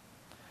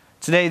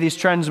 Today, these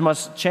trends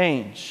must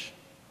change.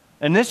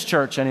 In this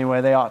church, anyway,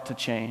 they ought to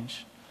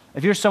change.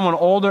 If you're someone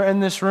older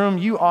in this room,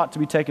 you ought to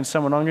be taking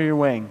someone under your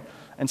wing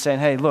and saying,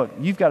 hey, look,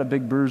 you've got a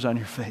big bruise on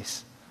your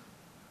face.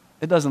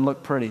 It doesn't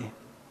look pretty.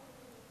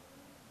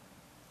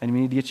 And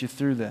we need to get you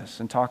through this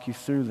and talk you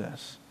through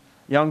this.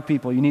 Young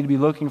people, you need to be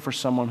looking for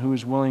someone who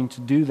is willing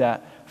to do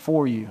that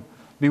for you.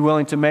 Be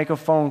willing to make a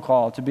phone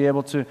call, to be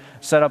able to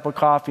set up a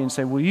coffee and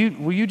say, will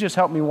you just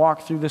help me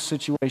walk through this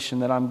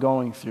situation that I'm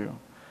going through?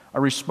 A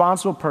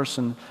responsible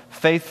person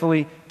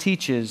faithfully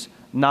teaches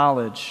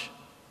knowledge.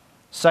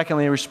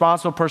 Secondly, a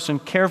responsible person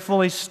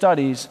carefully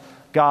studies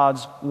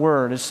God's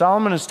Word. As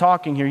Solomon is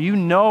talking here, you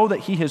know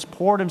that he has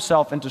poured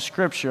himself into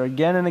Scripture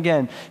again and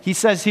again. He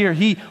says here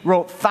he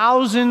wrote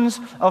thousands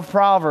of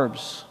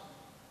proverbs.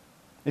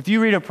 If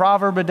you read a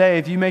proverb a day,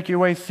 if you make your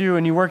way through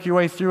and you work your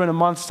way through in a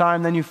month's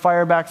time, then you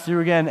fire back through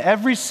again.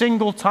 Every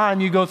single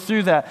time you go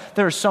through that,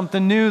 there's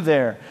something new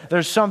there.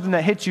 There's something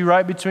that hits you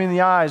right between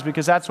the eyes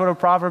because that's what a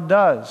proverb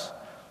does.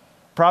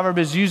 Proverb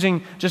is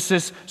using just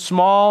this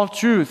small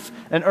truth,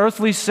 an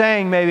earthly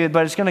saying maybe,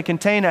 but it's going to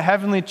contain a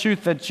heavenly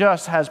truth that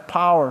just has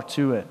power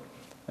to it.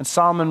 And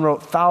Solomon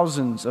wrote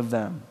thousands of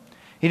them.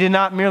 He did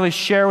not merely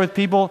share with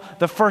people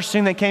the first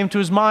thing that came to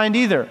his mind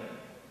either.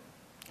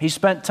 He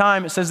spent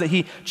time, it says that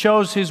he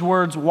chose his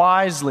words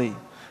wisely.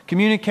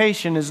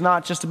 Communication is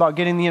not just about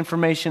getting the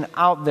information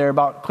out there,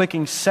 about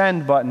clicking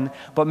send button,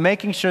 but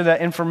making sure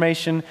that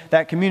information,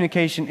 that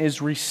communication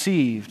is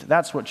received.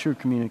 That's what true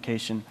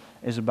communication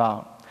is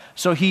about.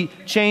 So he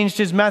changed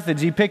his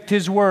methods. He picked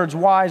his words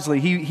wisely.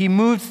 He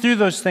moved through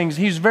those things.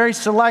 He's very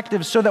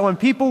selective so that when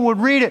people would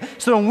read it,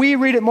 so when we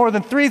read it more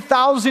than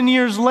 3,000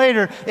 years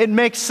later, it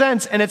makes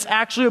sense and it's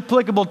actually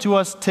applicable to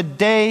us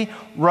today,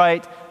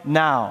 right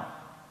now.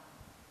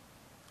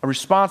 A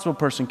responsible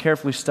person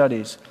carefully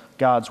studies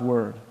God's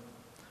Word.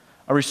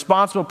 A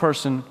responsible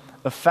person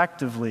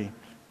effectively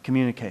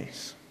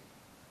communicates.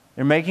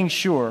 They're making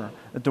sure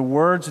that the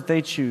words that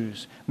they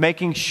choose,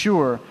 making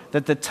sure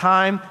that the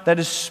time that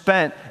is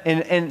spent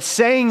in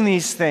saying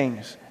these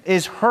things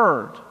is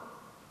heard.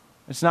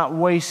 It's not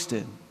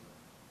wasted.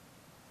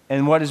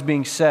 and what is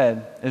being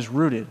said is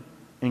rooted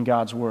in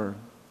God's word.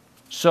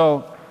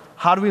 So,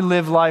 how do we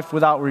live life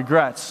without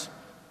regrets?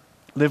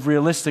 Live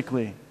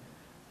realistically,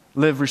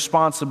 live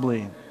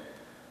responsibly,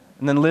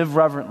 and then live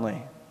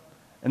reverently.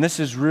 And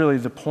this is really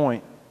the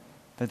point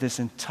that this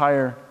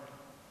entire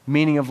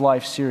Meaning of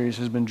Life series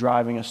has been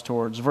driving us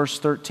towards. Verse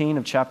 13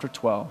 of chapter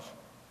 12.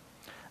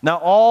 Now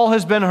all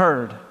has been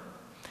heard.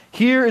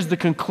 Here is the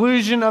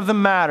conclusion of the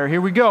matter. Here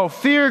we go.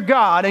 Fear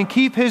God and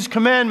keep His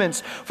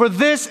commandments, for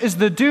this is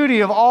the duty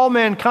of all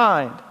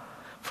mankind.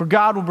 For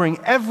God will bring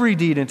every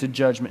deed into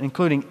judgment,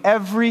 including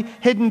every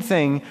hidden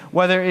thing,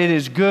 whether it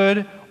is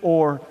good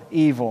or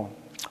evil.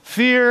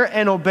 Fear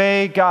and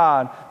obey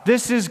God.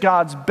 This is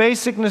God's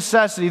basic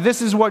necessity.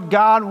 This is what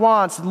God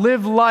wants.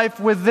 Live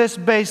life with this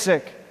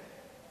basic.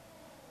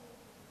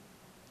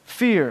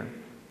 Fear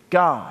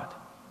God.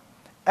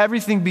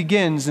 Everything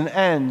begins and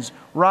ends,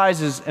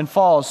 rises and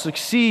falls,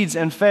 succeeds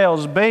and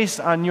fails based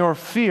on your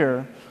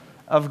fear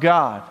of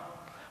God.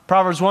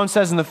 Proverbs 1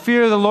 says, "And the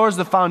fear of the Lord is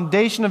the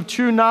foundation of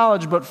true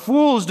knowledge, but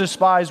fools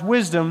despise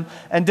wisdom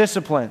and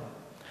discipline."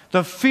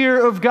 The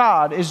fear of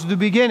God is the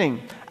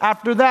beginning.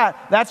 After that,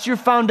 that's your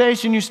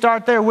foundation. You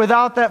start there.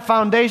 Without that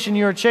foundation,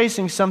 you are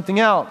chasing something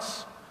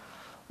else.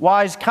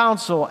 Wise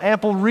counsel,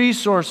 ample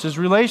resources,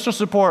 relational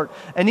support,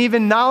 and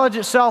even knowledge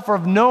itself are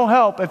of no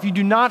help if you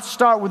do not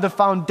start with the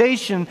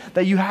foundation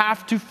that you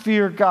have to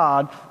fear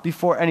God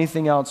before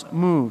anything else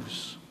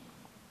moves.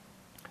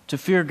 To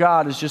fear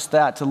God is just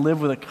that, to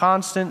live with a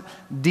constant,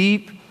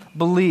 deep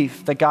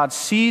belief that God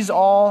sees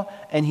all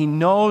and He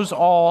knows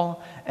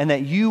all, and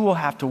that you will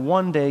have to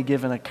one day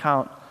give an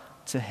account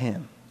to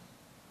Him.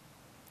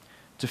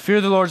 To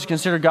fear the Lord is to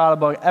consider God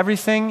above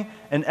everything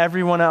and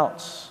everyone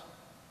else.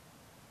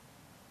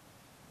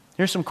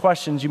 Here's some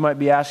questions you might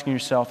be asking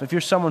yourself if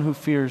you're someone who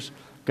fears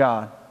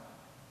God.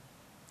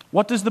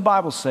 What does the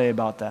Bible say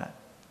about that?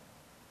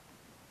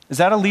 Is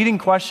that a leading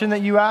question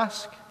that you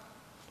ask?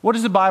 What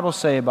does the Bible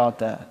say about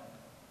that?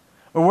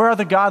 Or where are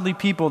the godly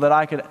people that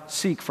I could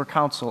seek for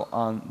counsel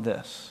on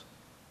this?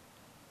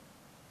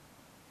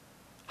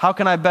 How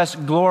can I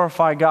best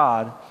glorify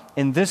God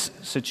in this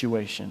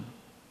situation?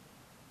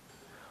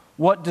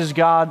 What does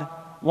God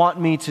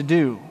want me to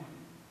do?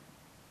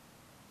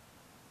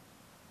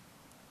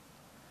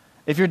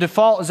 If your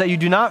default is that you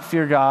do not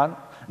fear God,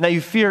 and that you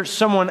fear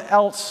someone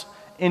else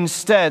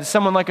instead,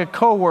 someone like a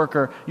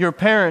coworker, your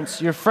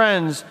parents, your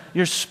friends,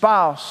 your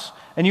spouse,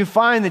 and you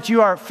find that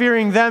you are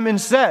fearing them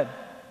instead.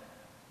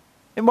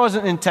 It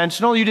wasn't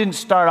intentional. You didn't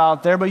start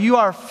out there, but you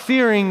are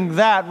fearing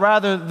that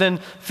rather than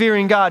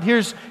fearing God.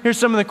 Here's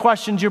some of the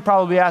questions you're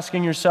probably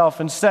asking yourself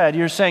instead.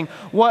 You're saying,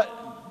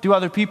 what do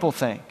other people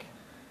think?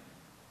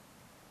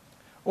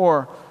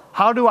 Or,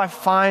 how do I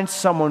find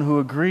someone who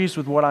agrees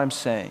with what I'm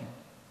saying?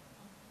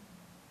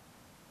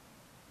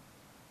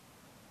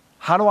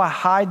 How do I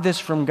hide this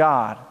from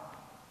God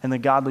and the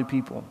godly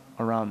people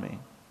around me?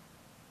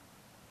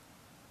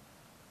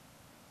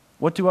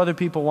 What do other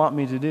people want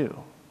me to do?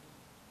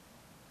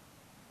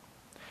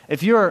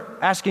 If you're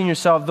asking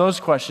yourself those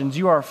questions,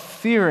 you are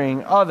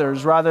fearing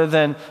others rather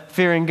than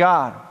fearing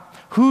God.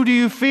 Who do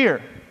you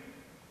fear?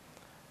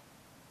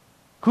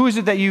 Who is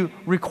it that you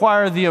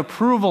require the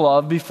approval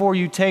of before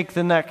you take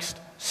the next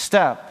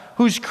step?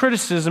 Whose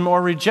criticism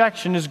or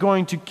rejection is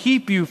going to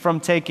keep you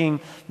from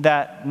taking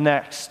that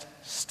next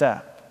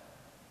step?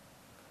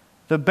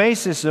 The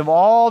basis of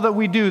all that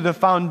we do, the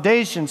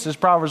foundation, says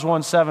Proverbs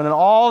 1:7, and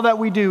all that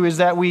we do is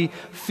that we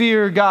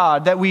fear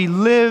God, that we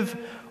live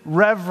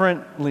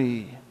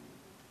reverently.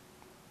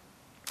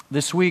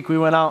 This week we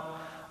went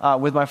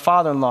out with my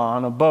father-in-law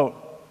on a boat,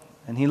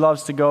 and he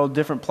loves to go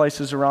different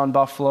places around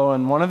Buffalo,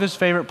 and one of his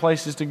favorite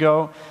places to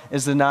go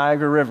is the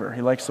Niagara River.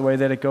 He likes the way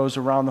that it goes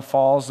around the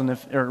falls and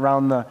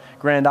around the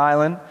Grand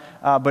Island.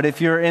 But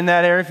if you're in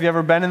that area, if you've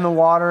ever been in the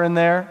water in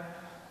there,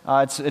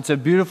 it's a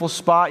beautiful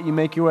spot. You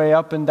make your way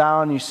up and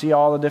down. You see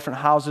all the different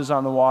houses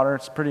on the water.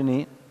 It's pretty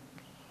neat.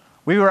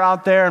 We were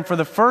out there, and for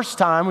the first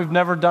time, we've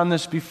never done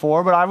this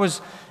before, but I was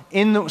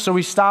so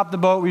we stopped the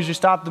boat. We usually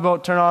stop the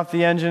boat, turn off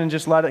the engine, and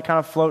just let it kind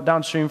of float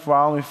downstream for a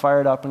while, and we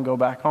fire it up and go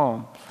back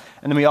home.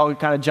 And then we all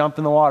kind of jump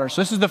in the water. So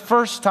this is the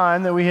first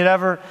time that we had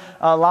ever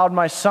allowed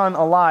my son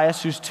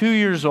Elias, who's 2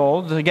 years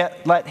old, to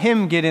let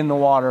him get in the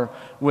water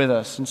with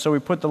us. And so we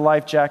put the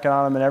life jacket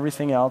on him and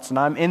everything else, and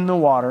I'm in the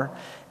water.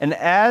 And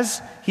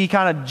as he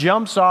kind of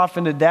jumps off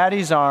into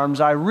Daddy's arms,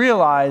 I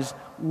realize,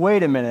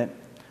 wait a minute,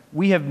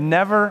 we have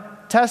never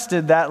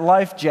tested that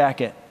life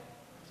jacket.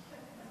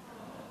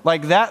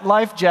 Like, that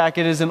life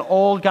jacket is an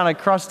old, kind of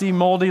crusty,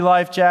 moldy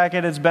life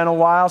jacket. It's been a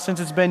while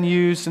since it's been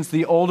used, since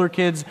the older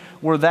kids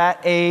were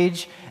that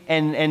age.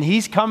 And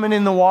he's coming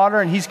in the water,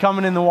 and he's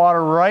coming in the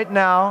water right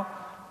now.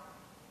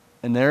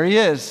 And there he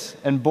is.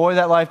 And boy,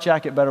 that life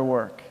jacket better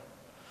work.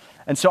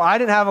 And so I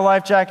didn't have a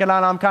life jacket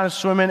on. I'm kind of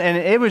swimming, and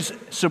it was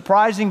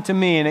surprising to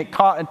me, and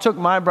it took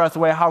my breath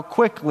away how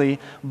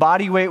quickly,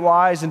 body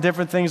weight-wise and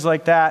different things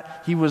like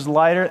that, he was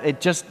lighter.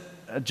 It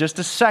just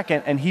a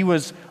second, and he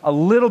was a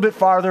little bit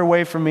farther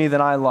away from me than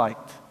I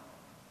liked.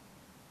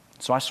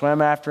 So I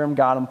swam after him,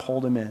 got him,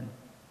 pulled him in.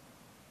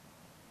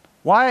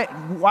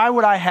 Why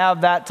would I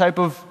have that type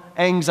of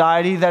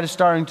anxiety that is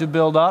starting to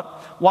build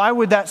up? Why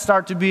would that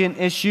start to be an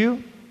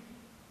issue?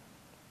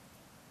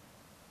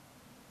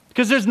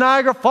 Because there's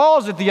Niagara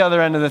Falls at the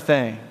other end of the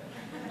thing.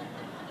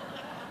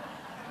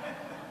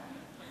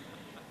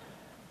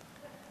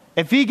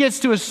 If he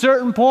gets to a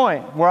certain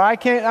point where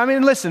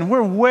listen,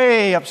 we're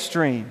way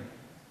upstream,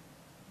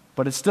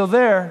 but it's still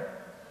there.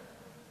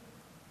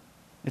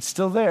 It's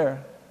still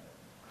there.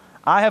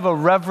 I have a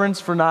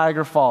reverence for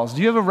Niagara Falls.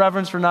 Do you have a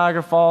reverence for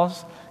Niagara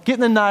Falls? Get in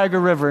the Niagara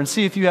River and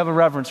see if you have a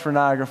reverence for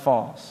Niagara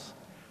Falls.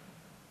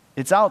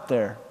 It's out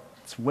there.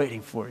 It's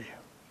waiting for you.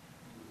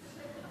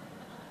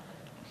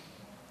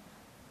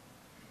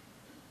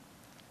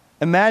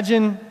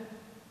 Imagine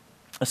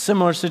a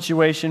similar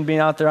situation, being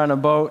out there on a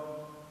boat,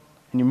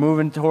 and you're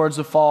moving towards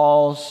the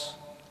falls,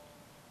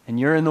 and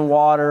you're in the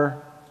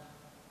water.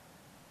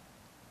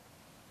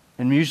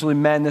 And usually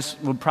men, this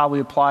would probably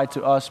apply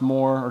to us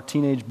more, or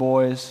teenage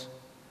boys.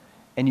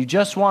 And you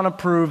just want to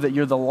prove that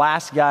you're the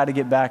last guy to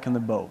get back in the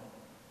boat.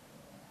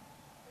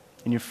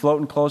 And you're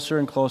floating closer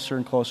and closer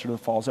and closer to the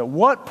falls. At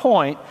what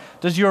point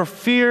does your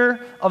fear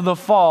of the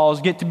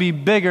falls get to be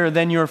bigger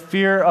than your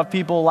fear of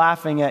people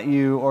laughing at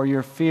you or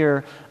your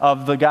fear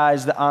of the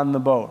guys on the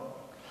boat?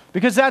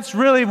 Because that's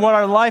really what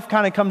our life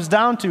kind of comes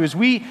down to, is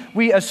we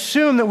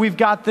assume that we've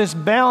got this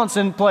balance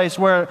in place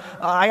where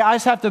I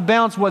just have to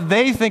balance what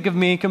they think of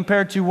me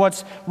compared to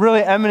what's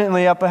really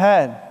eminently up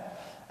ahead.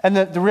 And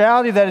the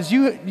reality of that is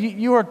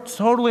you are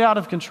totally out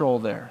of control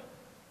there.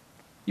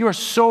 You are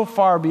so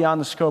far beyond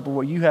the scope of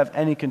what you have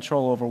any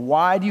control over.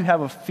 Why do you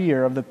have a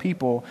fear of the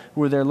people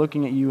who are there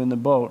looking at you in the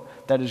boat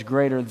that is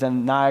greater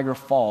than Niagara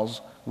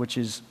Falls, which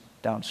is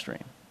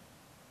downstream?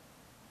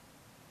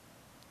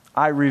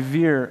 I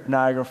revere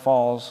Niagara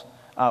Falls.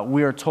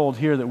 We are told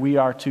here that we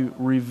are to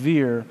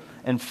revere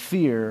and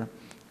fear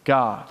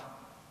God.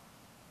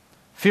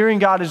 Fearing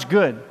God is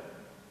good.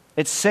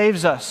 It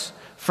saves us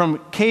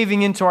from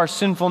caving into our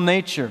sinful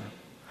nature.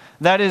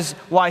 That is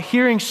why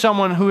hearing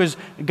someone who is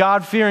a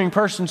God-fearing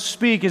person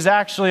speak is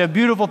actually a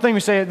beautiful thing. We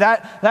say,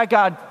 that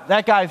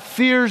guy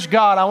fears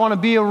God. I want to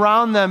be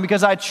around them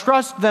because I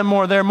trust them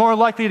more. They're more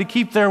likely to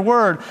keep their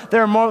word.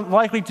 They're more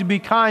likely to be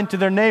kind to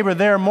their neighbor.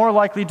 They're more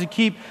likely to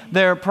keep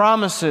their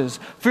promises.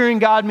 Fearing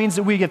God means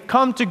that we have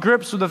come to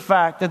grips with the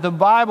fact that the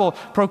Bible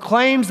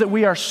proclaims that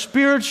we are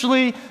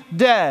spiritually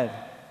dead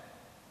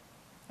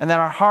and that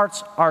our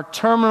hearts are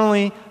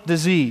terminally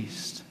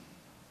diseased.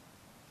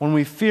 When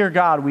we fear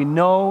God, we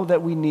know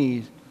that we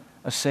need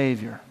a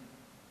Savior.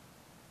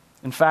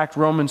 In fact,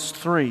 Romans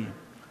 3,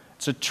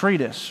 it's a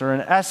treatise or an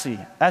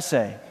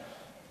essay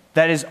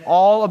that is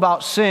all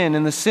about sin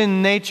and the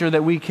sin nature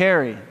that we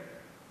carry.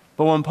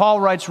 But when Paul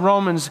writes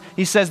Romans,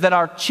 he says that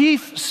our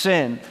chief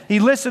sin, he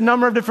lists a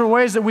number of different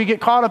ways that we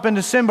get caught up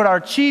into sin, but our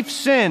chief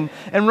sin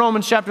in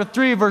Romans chapter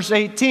 3, verse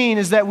 18,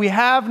 is that we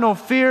have no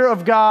fear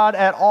of God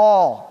at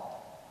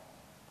all.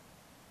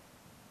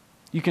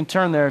 You can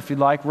turn there if you'd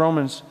like,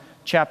 Romans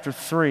chapter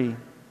 3,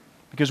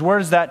 because where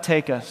does that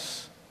take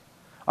us?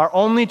 Our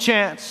only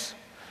chance,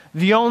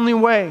 the only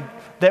way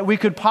that we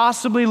could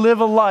possibly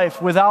live a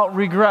life without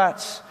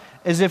regrets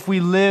is if we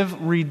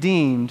live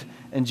redeemed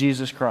in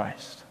Jesus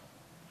Christ.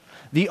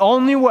 The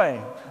only way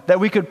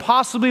that we could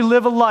possibly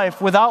live a life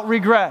without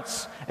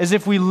regrets is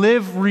if we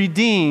live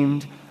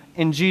redeemed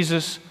in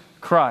Jesus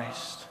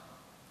Christ.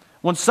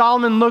 When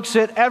Solomon looks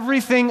at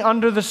everything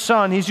under the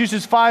sun, he's used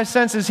his five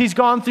senses, he's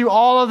gone through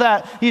all of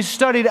that, he's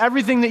studied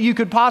everything that you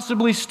could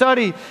possibly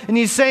study, and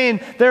he's saying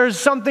there's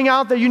something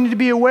out there you need to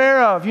be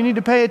aware of, you need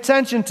to pay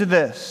attention to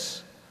this.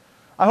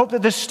 I hope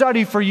that this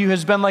study for you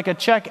has been like a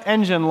check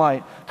engine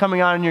light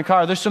coming on in your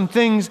car. There's some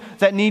things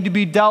that need to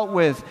be dealt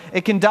with.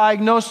 It can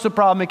diagnose the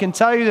problem. It can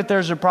tell you that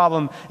there's a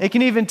problem. It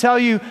can even tell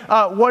you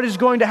what is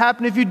going to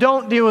happen if you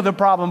don't deal with the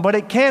problem. But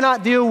it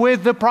cannot deal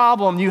with the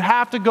problem. You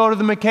have to go to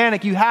the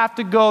mechanic. You have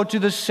to go to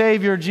the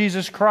Savior,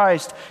 Jesus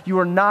Christ. You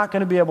are not going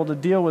to be able to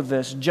deal with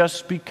this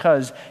just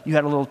because you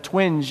had a little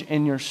twinge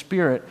in your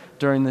spirit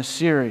during this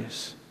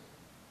series.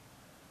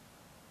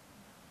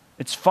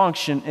 Its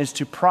function is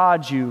to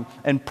prod you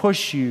and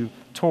push you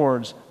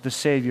towards the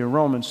Savior.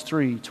 Romans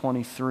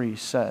 3:23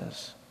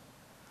 says,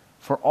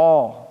 "For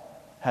all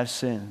have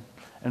sinned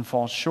and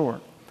fall short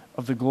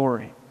of the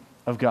glory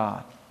of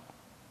God."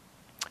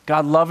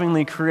 God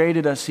lovingly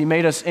created us. He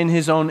made us in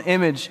His own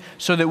image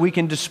so that we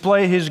can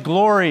display His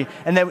glory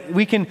and that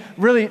we can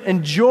really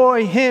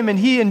enjoy Him and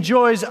He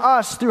enjoys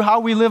us through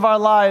how we live our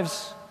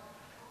lives.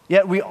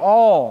 Yet we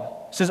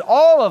all, it says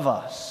all of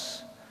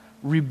us,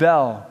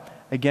 rebel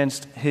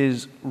against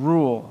His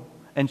rule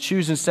and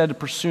choose instead to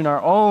pursue our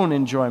own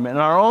enjoyment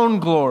and our own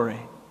glory.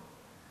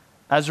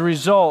 As a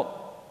result,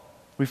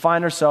 we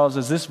find ourselves,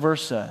 as this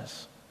verse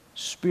says,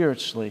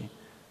 spiritually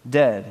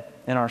dead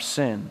in our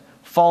sin,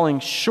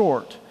 falling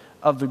short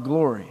of the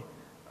glory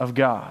of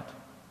God.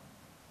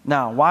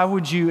 Now, why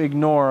would you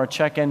ignore a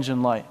check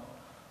engine light?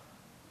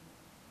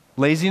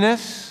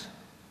 Laziness?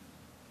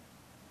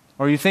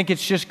 Or you think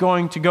it's just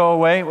going to go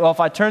away. Well, if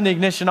I turn the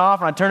ignition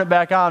off and I turn it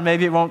back on,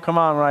 maybe it won't come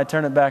on when I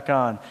turn it back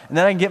on. And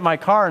then I can get my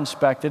car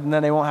inspected, and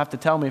then they won't have to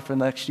tell me for the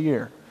next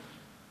year.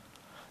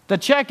 The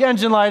check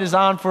engine light is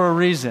on for a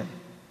reason.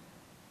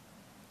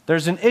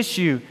 There's an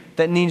issue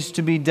that needs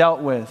to be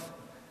dealt with.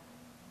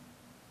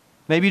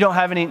 Maybe you don't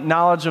have any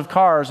knowledge of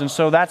cars, and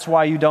so that's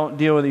why you don't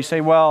deal with it. You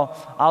say,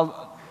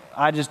 well,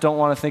 I just don't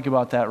want to think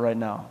about that right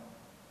now.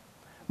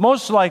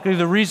 Most likely,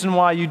 the reason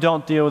why you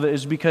don't deal with it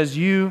is because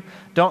you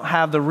don't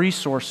have the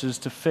resources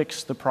to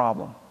fix the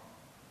problem.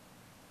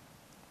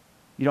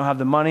 You don't have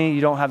the money,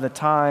 you don't have the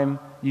time,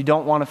 you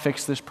don't want to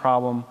fix this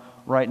problem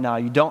right now.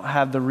 You don't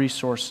have the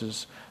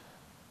resources.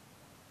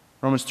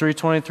 Romans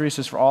 3:23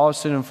 says, for all have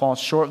sinned and fallen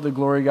short of the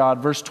glory of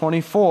God. Verse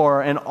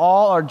 24, and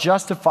all are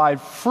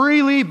justified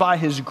freely by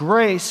His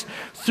grace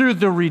through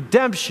the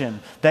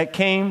redemption that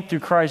came through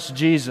Christ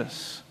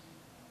Jesus.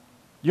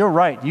 You're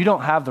right, you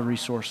don't have the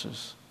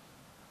resources.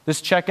 This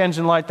check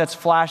engine light that's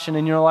flashing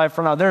in your life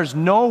right now, there's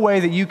no way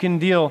that you can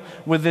deal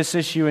with this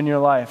issue in your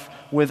life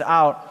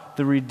without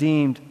the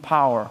redeemed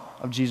power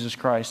of Jesus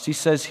Christ. He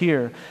says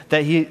here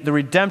that the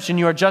redemption,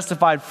 you are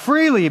justified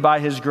freely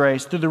by His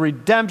grace through the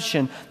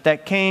redemption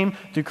that came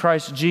through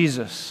Christ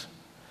Jesus.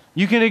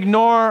 You can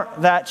ignore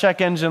that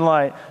check engine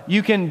light.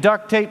 You can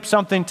duct tape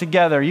something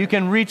together. You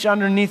can reach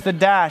underneath the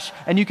dash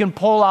and you can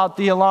pull out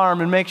the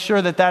alarm and make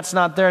sure that that's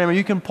not there anymore.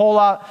 You can pull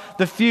out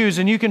the fuse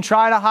and you can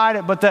try to hide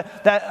it, but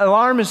that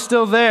alarm is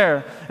still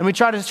there. And we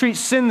try to treat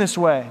sin this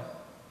way.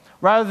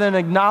 Rather than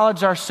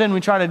acknowledge our sin,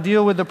 we try to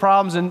deal with the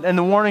problems and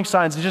the warning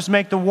signs and just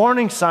make the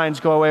warning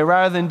signs go away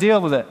rather than deal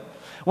with it.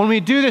 When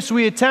we do this,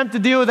 we attempt to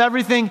deal with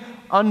everything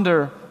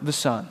under the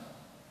sun.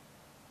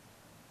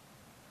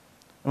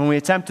 And when we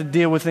attempt to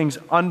deal with things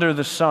under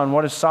the sun,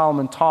 what has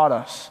Solomon taught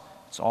us?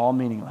 It's all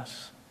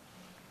meaningless.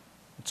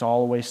 It's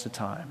all a waste of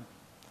time.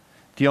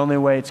 The only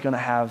way it's going to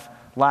have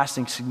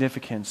lasting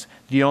significance,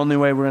 the only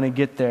way we're going to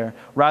get there,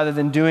 rather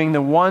than doing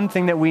the one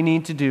thing that we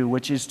need to do,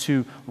 which is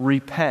to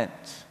repent.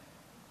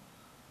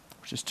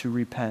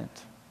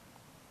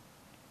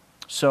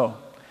 So,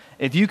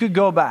 if you could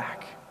go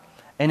back,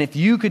 and if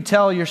you could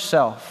tell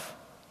yourself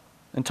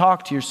and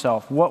talk to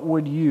yourself, what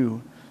would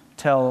you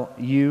tell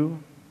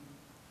you?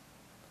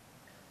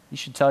 You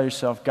should tell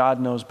yourself,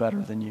 God knows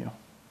better than you.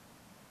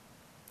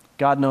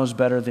 God knows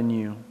better than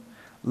you.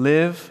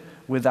 Live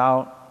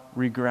without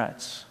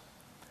regrets.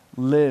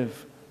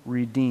 Live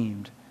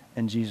redeemed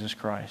in Jesus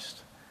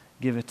Christ.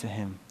 Give it to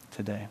Him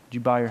today. Would you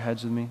bow your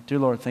heads with me? Dear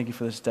Lord, thank you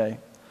for this day.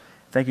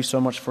 Thank you so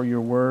much for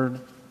your word,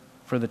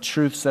 for the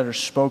truths that are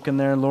spoken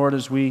there. Lord,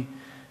 as we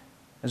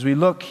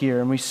look here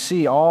and we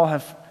see all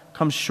have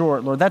come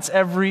short, Lord, that's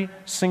every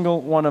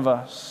single one of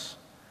us.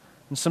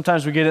 And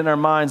sometimes we get it in our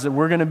minds that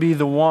we're going to be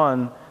the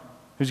one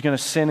who's going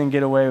to sin and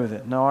get away with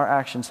it. No, our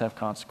actions have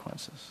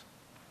consequences.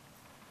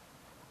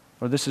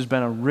 Lord, this has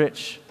been a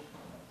rich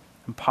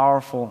and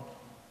powerful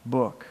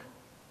book.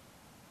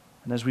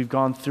 And as we've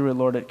gone through it,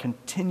 Lord, it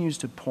continues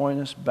to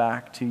point us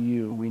back to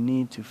you. We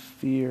need to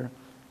fear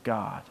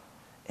God.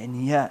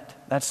 And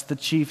yet, that's the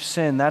chief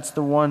sin. That's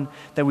the one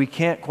that we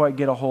can't quite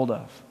get a hold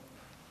of.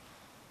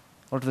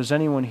 Lord, if there's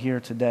anyone here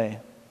today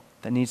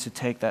that needs to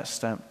take that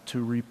step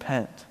to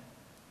repent,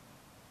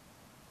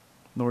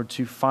 Lord,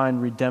 to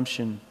find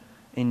redemption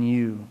in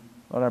you,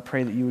 Lord, I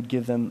pray that you would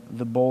give them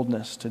the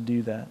boldness to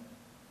do that.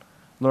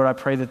 Lord, I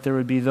pray that there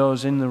would be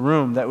those in the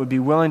room that would be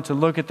willing to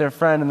look at their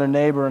friend and their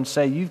neighbor and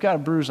say, you've got a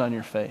bruise on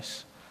your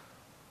face.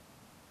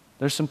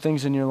 There's some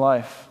things in your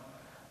life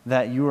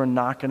that you are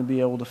not going to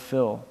be able to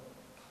fill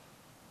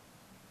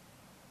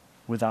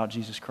without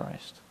Jesus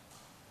Christ.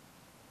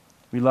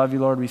 We love you,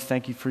 Lord. We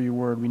thank you for your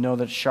word. We know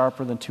that it's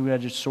sharper than a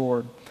two-edged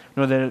sword.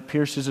 We know that it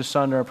pierces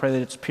asunder. I pray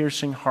that it's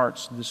piercing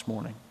hearts this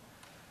morning.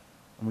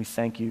 And we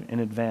thank you in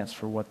advance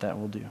for what that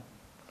will do.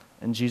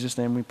 In Jesus'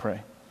 name we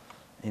pray.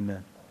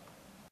 Amen.